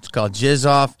off. It's called Jizz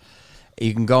Off.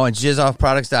 You can go on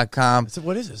jizzoffproducts.com.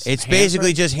 What is this? It's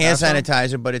basically just hand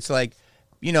sanitizer, but it's like,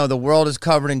 the world is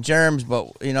covered in germs,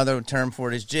 but another term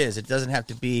for it is jizz. It doesn't have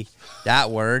to be that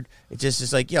word. It just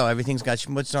is like, everything's got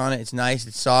schmutz on it. It's nice.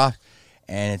 It's soft.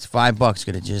 And it's $5. Go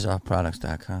to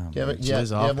jizzoffproducts.com. You have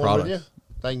Jizz-Off one with you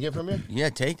that I can get from you? Yeah,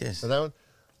 take this. Is that one?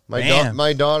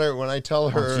 My daughter, when I tell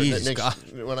her Jesus that God.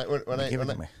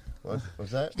 What's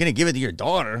that? You're going to give it to your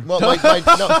daughter. Well, no.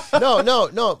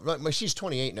 She's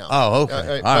 28 now. Oh,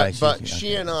 okay. All right. But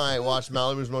she and I watched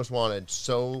Malibu's Most Wanted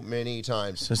so many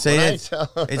times. So say it.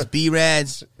 It's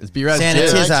B-Rad's. It's B-Rad's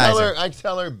sanitizer. I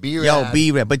tell her B-Rad. Yo,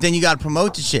 B-Rad. But then you got to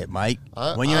promote the shit, Mike.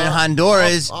 When you're in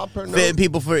Honduras, I'll promote- fitting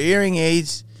people for hearing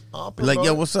aids, I'll be like, promote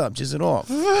yo, it. what's up? Jizz it off.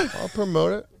 I'll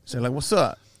promote it. Say, like, what's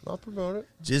up? I'll promote it.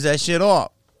 Jizz that shit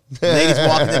off. Ladies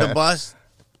walking to the bus,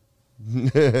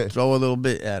 throw a little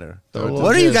bit at her. Throw a little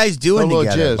What are you jizz. guys doing Throw a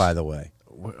little together, jizz. by the way?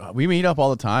 We meet up all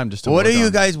the time. Just to What work are you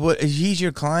on- guys? He's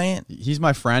your client? He's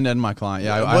my friend and my client.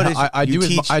 Yeah, What is- I you do his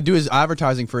teach- I do his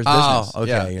advertising for his Oh, business. okay,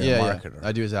 Yeah, you're a yeah, marketer.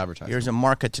 I do his advertising. Here's a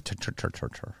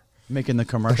marketer. Making the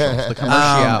commercials. The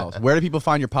commercials. Where do people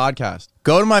find your podcast?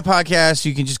 Go to my podcast.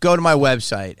 You can just go to my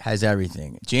website. Has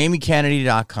everything.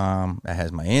 JamieKennedy.com. That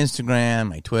has my Instagram,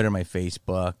 my Twitter, my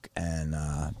Facebook, and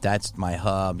that's my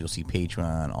hub. You'll see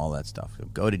Patreon, all that stuff. So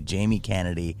go to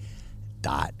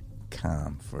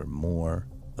JamieKennedy.com for more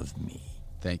of me.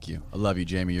 Thank you. I love you,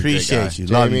 Jamie. You're a great guy. Appreciate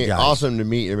you. Love Jamie, you guys. awesome to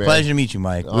meet you, man. Pleasure to meet you,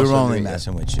 Mike. Awesome We're only to meet you.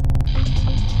 messing with you.